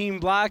if Team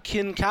Black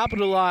can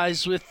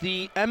capitalize with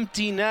the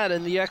empty net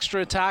and the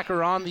extra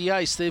attacker on the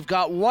ice. They've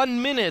got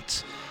 1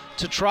 minute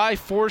to try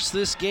force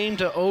this game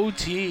to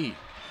OT.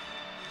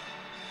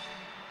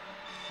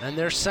 And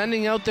they're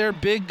sending out their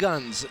big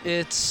guns.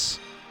 It's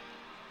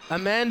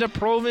Amanda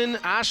Provin,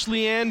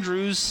 Ashley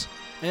Andrews,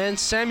 and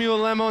Samuel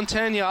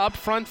LaMontagne up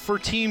front for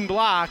Team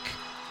Black.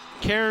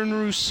 Karen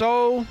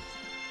Rousseau,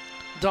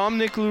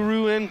 Dominic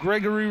Leroux, and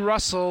Gregory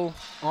Russell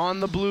on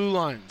the blue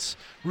lines.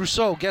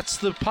 Rousseau gets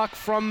the puck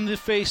from the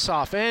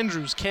face-off.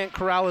 Andrews can't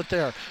corral it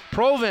there.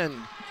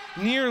 Provin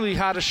nearly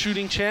had a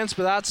shooting chance,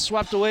 but that's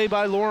swept away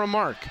by Laura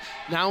Mark.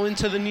 Now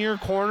into the near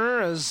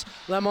corner as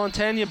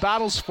LaMontagne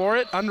battles for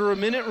it. Under a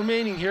minute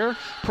remaining here.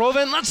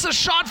 Provin lets the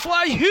shot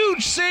fly.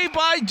 Huge save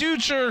by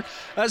Ducher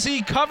as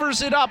he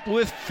covers it up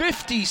with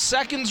 50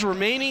 seconds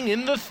remaining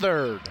in the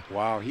third.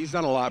 Wow, he's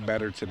done a lot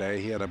better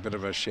today. He had a bit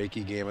of a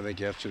shaky game, I think,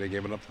 yesterday,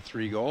 giving up the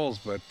 3 goals,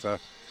 but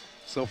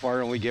so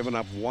far only given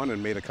up 1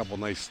 and made a couple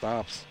nice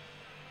stops.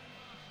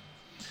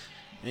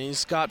 And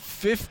he's got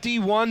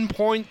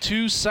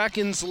 51.2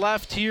 seconds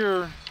left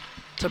here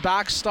to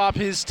backstop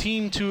his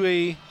team to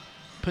a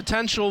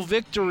potential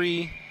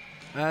victory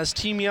as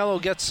Team Yellow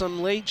gets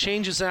some late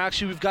changes. And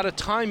actually, we've got a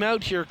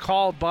timeout here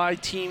called by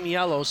Team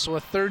Yellow, so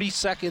a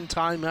 30-second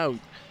timeout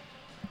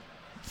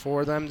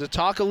for them to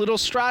talk a little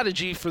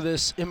strategy for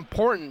this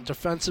important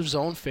defensive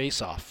zone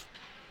face-off.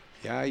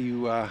 Yeah,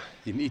 you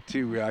need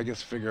to, I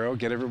guess, figure out,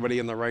 get everybody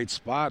in the right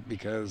spot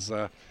because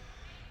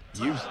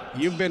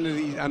you've been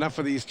to enough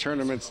of these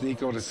tournaments,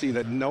 Nico, to see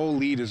that no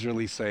lead is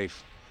really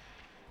safe.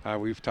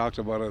 We've talked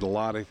about it a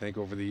lot, I think,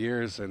 over the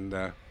years,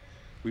 and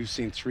we've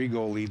seen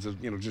 3-goal leads,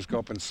 just go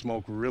up and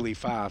smoke really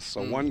fast.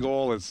 So 1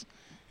 goal is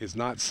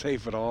not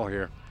safe at all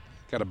here.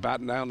 Got to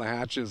batten down the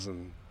hatches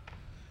and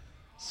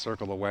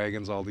circle the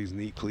wagons, all these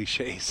neat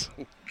cliches.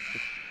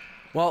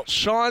 Well,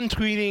 Sean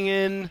tweeting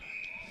in,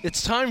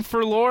 it's time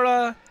for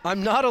Laura,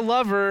 I'm not a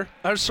lover,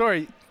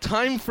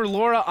 time for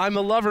Laura, I'm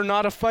a lover,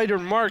 not a fighter,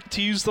 Mark,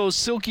 to use those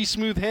silky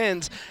smooth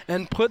hands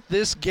and put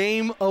this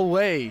game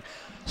away.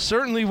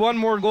 Certainly 1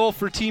 more goal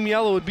for Team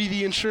Yellow would be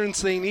the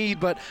insurance they need,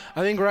 but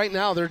I think right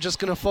now they're just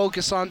going to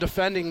focus on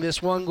defending this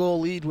 1-goal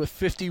lead with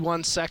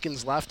 51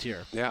 seconds left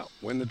here. Yeah,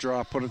 win the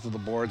draw, put it to the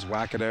boards,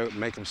 whack it out, and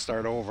make them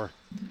start over.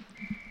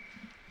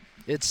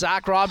 It's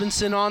Zach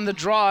Robinson on the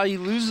draw. He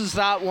loses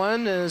that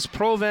one as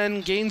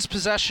Provin gains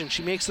possession.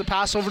 She makes the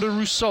pass over to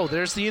Rousseau.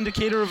 There's the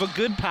indicator of a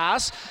good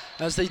pass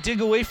as they dig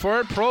away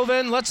for it.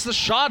 Provin lets the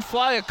shot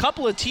fly. A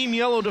couple of Team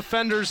Yellow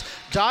defenders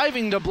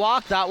diving to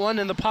block that one,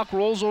 and the puck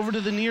rolls over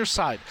to the near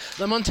side.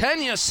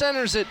 LaMontagne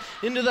centers it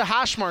into the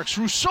hash marks.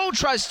 Rousseau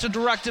tries to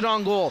direct it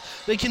on goal.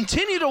 They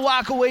continue to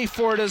whack away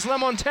for it as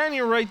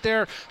LaMontagne right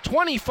there.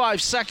 25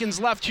 seconds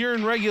left here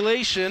in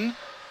regulation.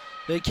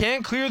 They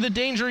can't clear the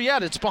danger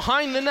yet. It's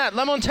behind the net.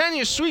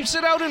 LaMontagne sweeps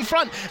it out in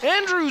front.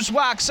 Andrews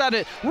whacks at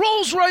it.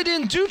 Rolls right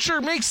in.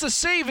 Ducher makes the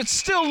save. It's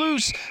still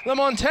loose.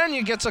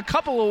 LaMontagne gets a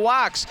couple of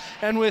whacks.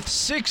 And with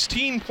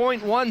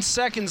 16.1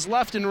 seconds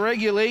left in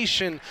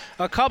regulation,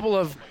 a couple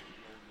of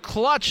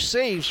clutch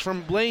saves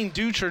from Blaine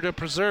Ducher to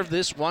preserve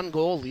this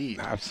 1-goal lead.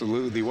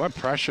 Absolutely. What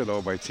pressure,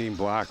 though, by Team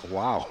Black.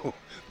 Wow.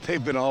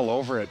 They've been all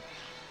over it.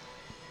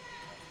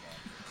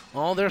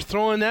 Oh, they're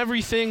throwing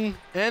everything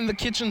and the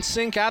kitchen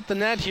sink at the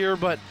net here,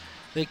 but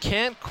they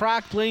can't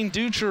crack Blaine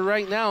Ducher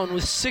right now. And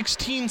with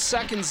 16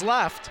 seconds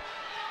left,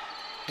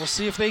 we'll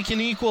see if they can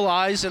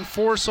equalize and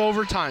force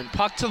overtime.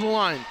 Puck to the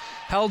line.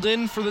 Held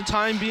in for the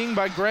time being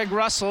by Greg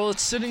Russell.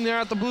 It's sitting there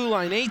at the blue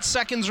line. 8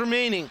 seconds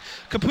remaining.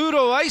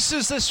 Caputo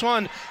ices this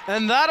one,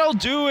 and that'll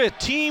do it.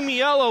 Team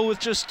Yellow with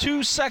just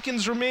 2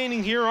 seconds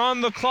remaining here on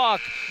the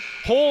clock.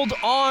 Hold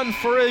on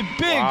for a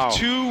big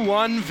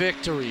 2-1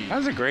 victory. That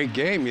was a great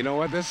game. You know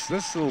what? This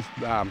little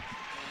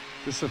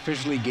this is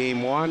officially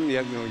game one.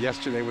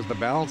 Yesterday was the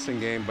balancing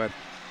game, but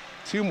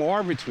 2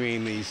 more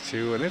between these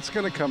two, and it's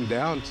going to come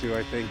down to,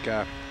 I think,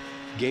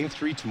 game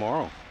 3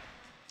 tomorrow.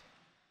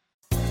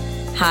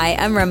 Hi,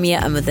 I'm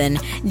Ramya Amadhan.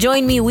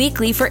 Join me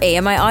weekly for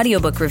AMI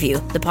Audiobook Review,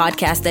 the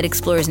podcast that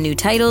explores new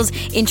titles,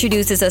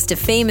 introduces us to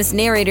famous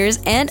narrators,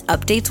 and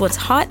updates what's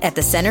hot at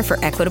the Center for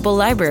Equitable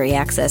Library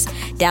Access.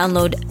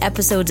 Download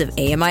episodes of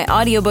AMI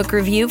Audiobook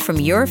Review from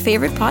your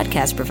favorite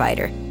podcast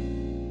provider.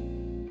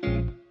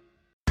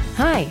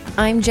 Hi,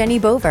 I'm Jenny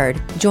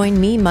Bovard. Join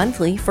me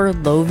monthly for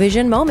Low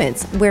Vision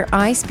Moments, where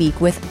I speak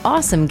with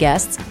awesome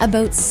guests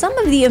about some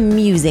of the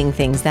amusing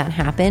things that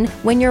happen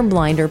when you're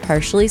blind or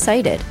partially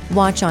sighted.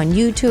 Watch on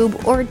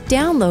YouTube or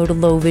download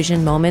Low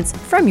Vision Moments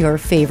from your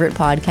favorite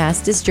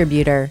podcast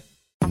distributor.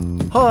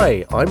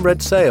 Hi, I'm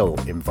Red Sail,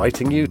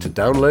 inviting you to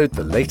download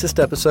the latest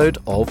episode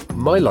of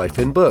My Life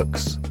in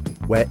Books,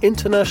 where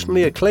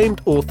internationally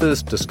acclaimed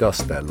authors discuss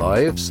their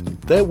lives,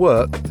 their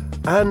work,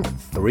 and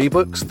 3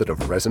 books that have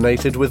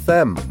resonated with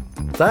them.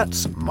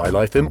 That's My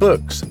Life in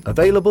Books,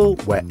 available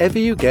wherever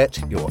you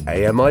get your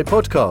AMI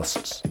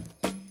podcasts.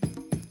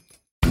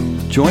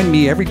 Join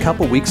me every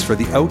couple weeks for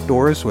the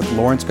Outdoors with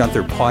Lawrence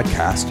Gunther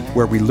podcast,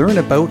 where we learn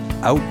about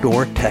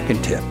outdoor tech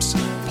and tips.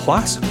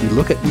 Plus, we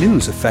look at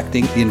news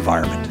affecting the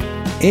environment.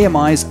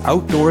 AMI's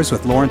Outdoors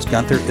with Lawrence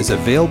Gunther is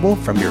available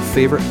from your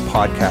favorite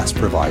podcast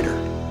provider.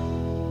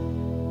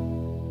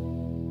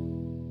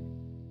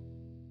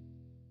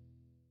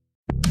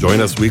 Join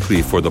us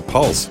weekly for The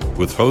Pulse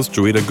with host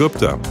Joeita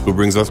Gupta, who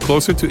brings us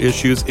closer to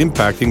issues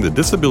impacting the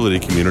disability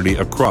community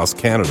across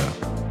Canada.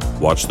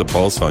 Watch The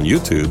Pulse on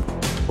YouTube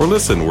or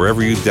listen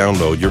wherever you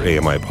download your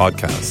AMI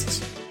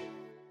podcasts.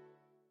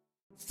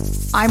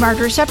 I'm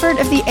Margaret Shepard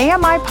of the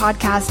AMI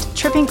podcast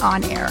Tripping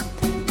On Air.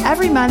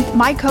 Every month,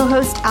 my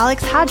co-host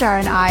Alex Hajar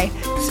and I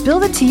spill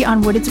the tea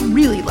on what it's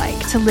really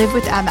like to live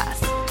with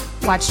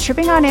MS. Watch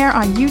Tripping On Air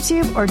on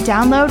YouTube or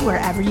download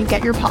wherever you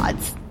get your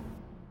pods.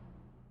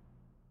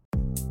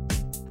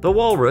 The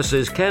Walrus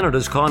is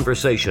Canada's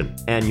conversation,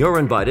 and you're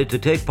invited to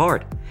take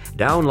part.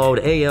 Download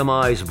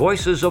AMI's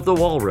Voices of the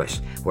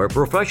Walrus, where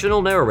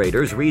professional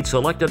narrators read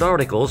selected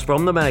articles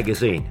from the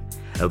magazine.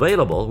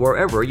 Available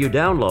wherever you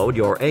download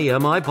your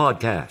AMI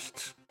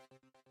podcasts.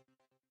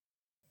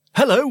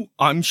 Hello,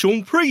 I'm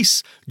Sean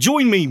Priest.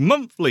 Join me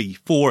monthly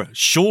for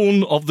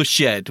Sean of the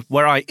Shed,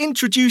 where I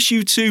introduce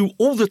you to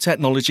all the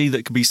technology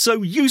that can be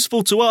so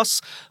useful to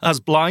us as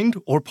blind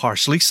or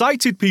partially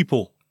sighted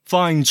people.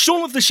 Find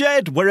Sean of the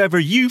Shed wherever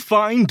you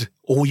find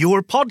all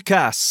your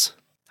podcasts.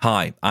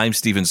 Hi, I'm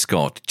Stephen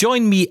Scott.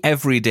 Join me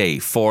every day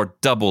for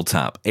Double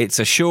Tap. It's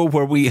a show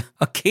where we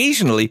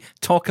occasionally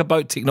talk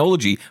about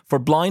technology for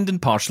blind and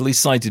partially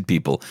sighted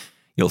people.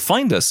 You'll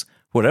find us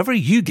wherever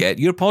you get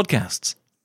your podcasts.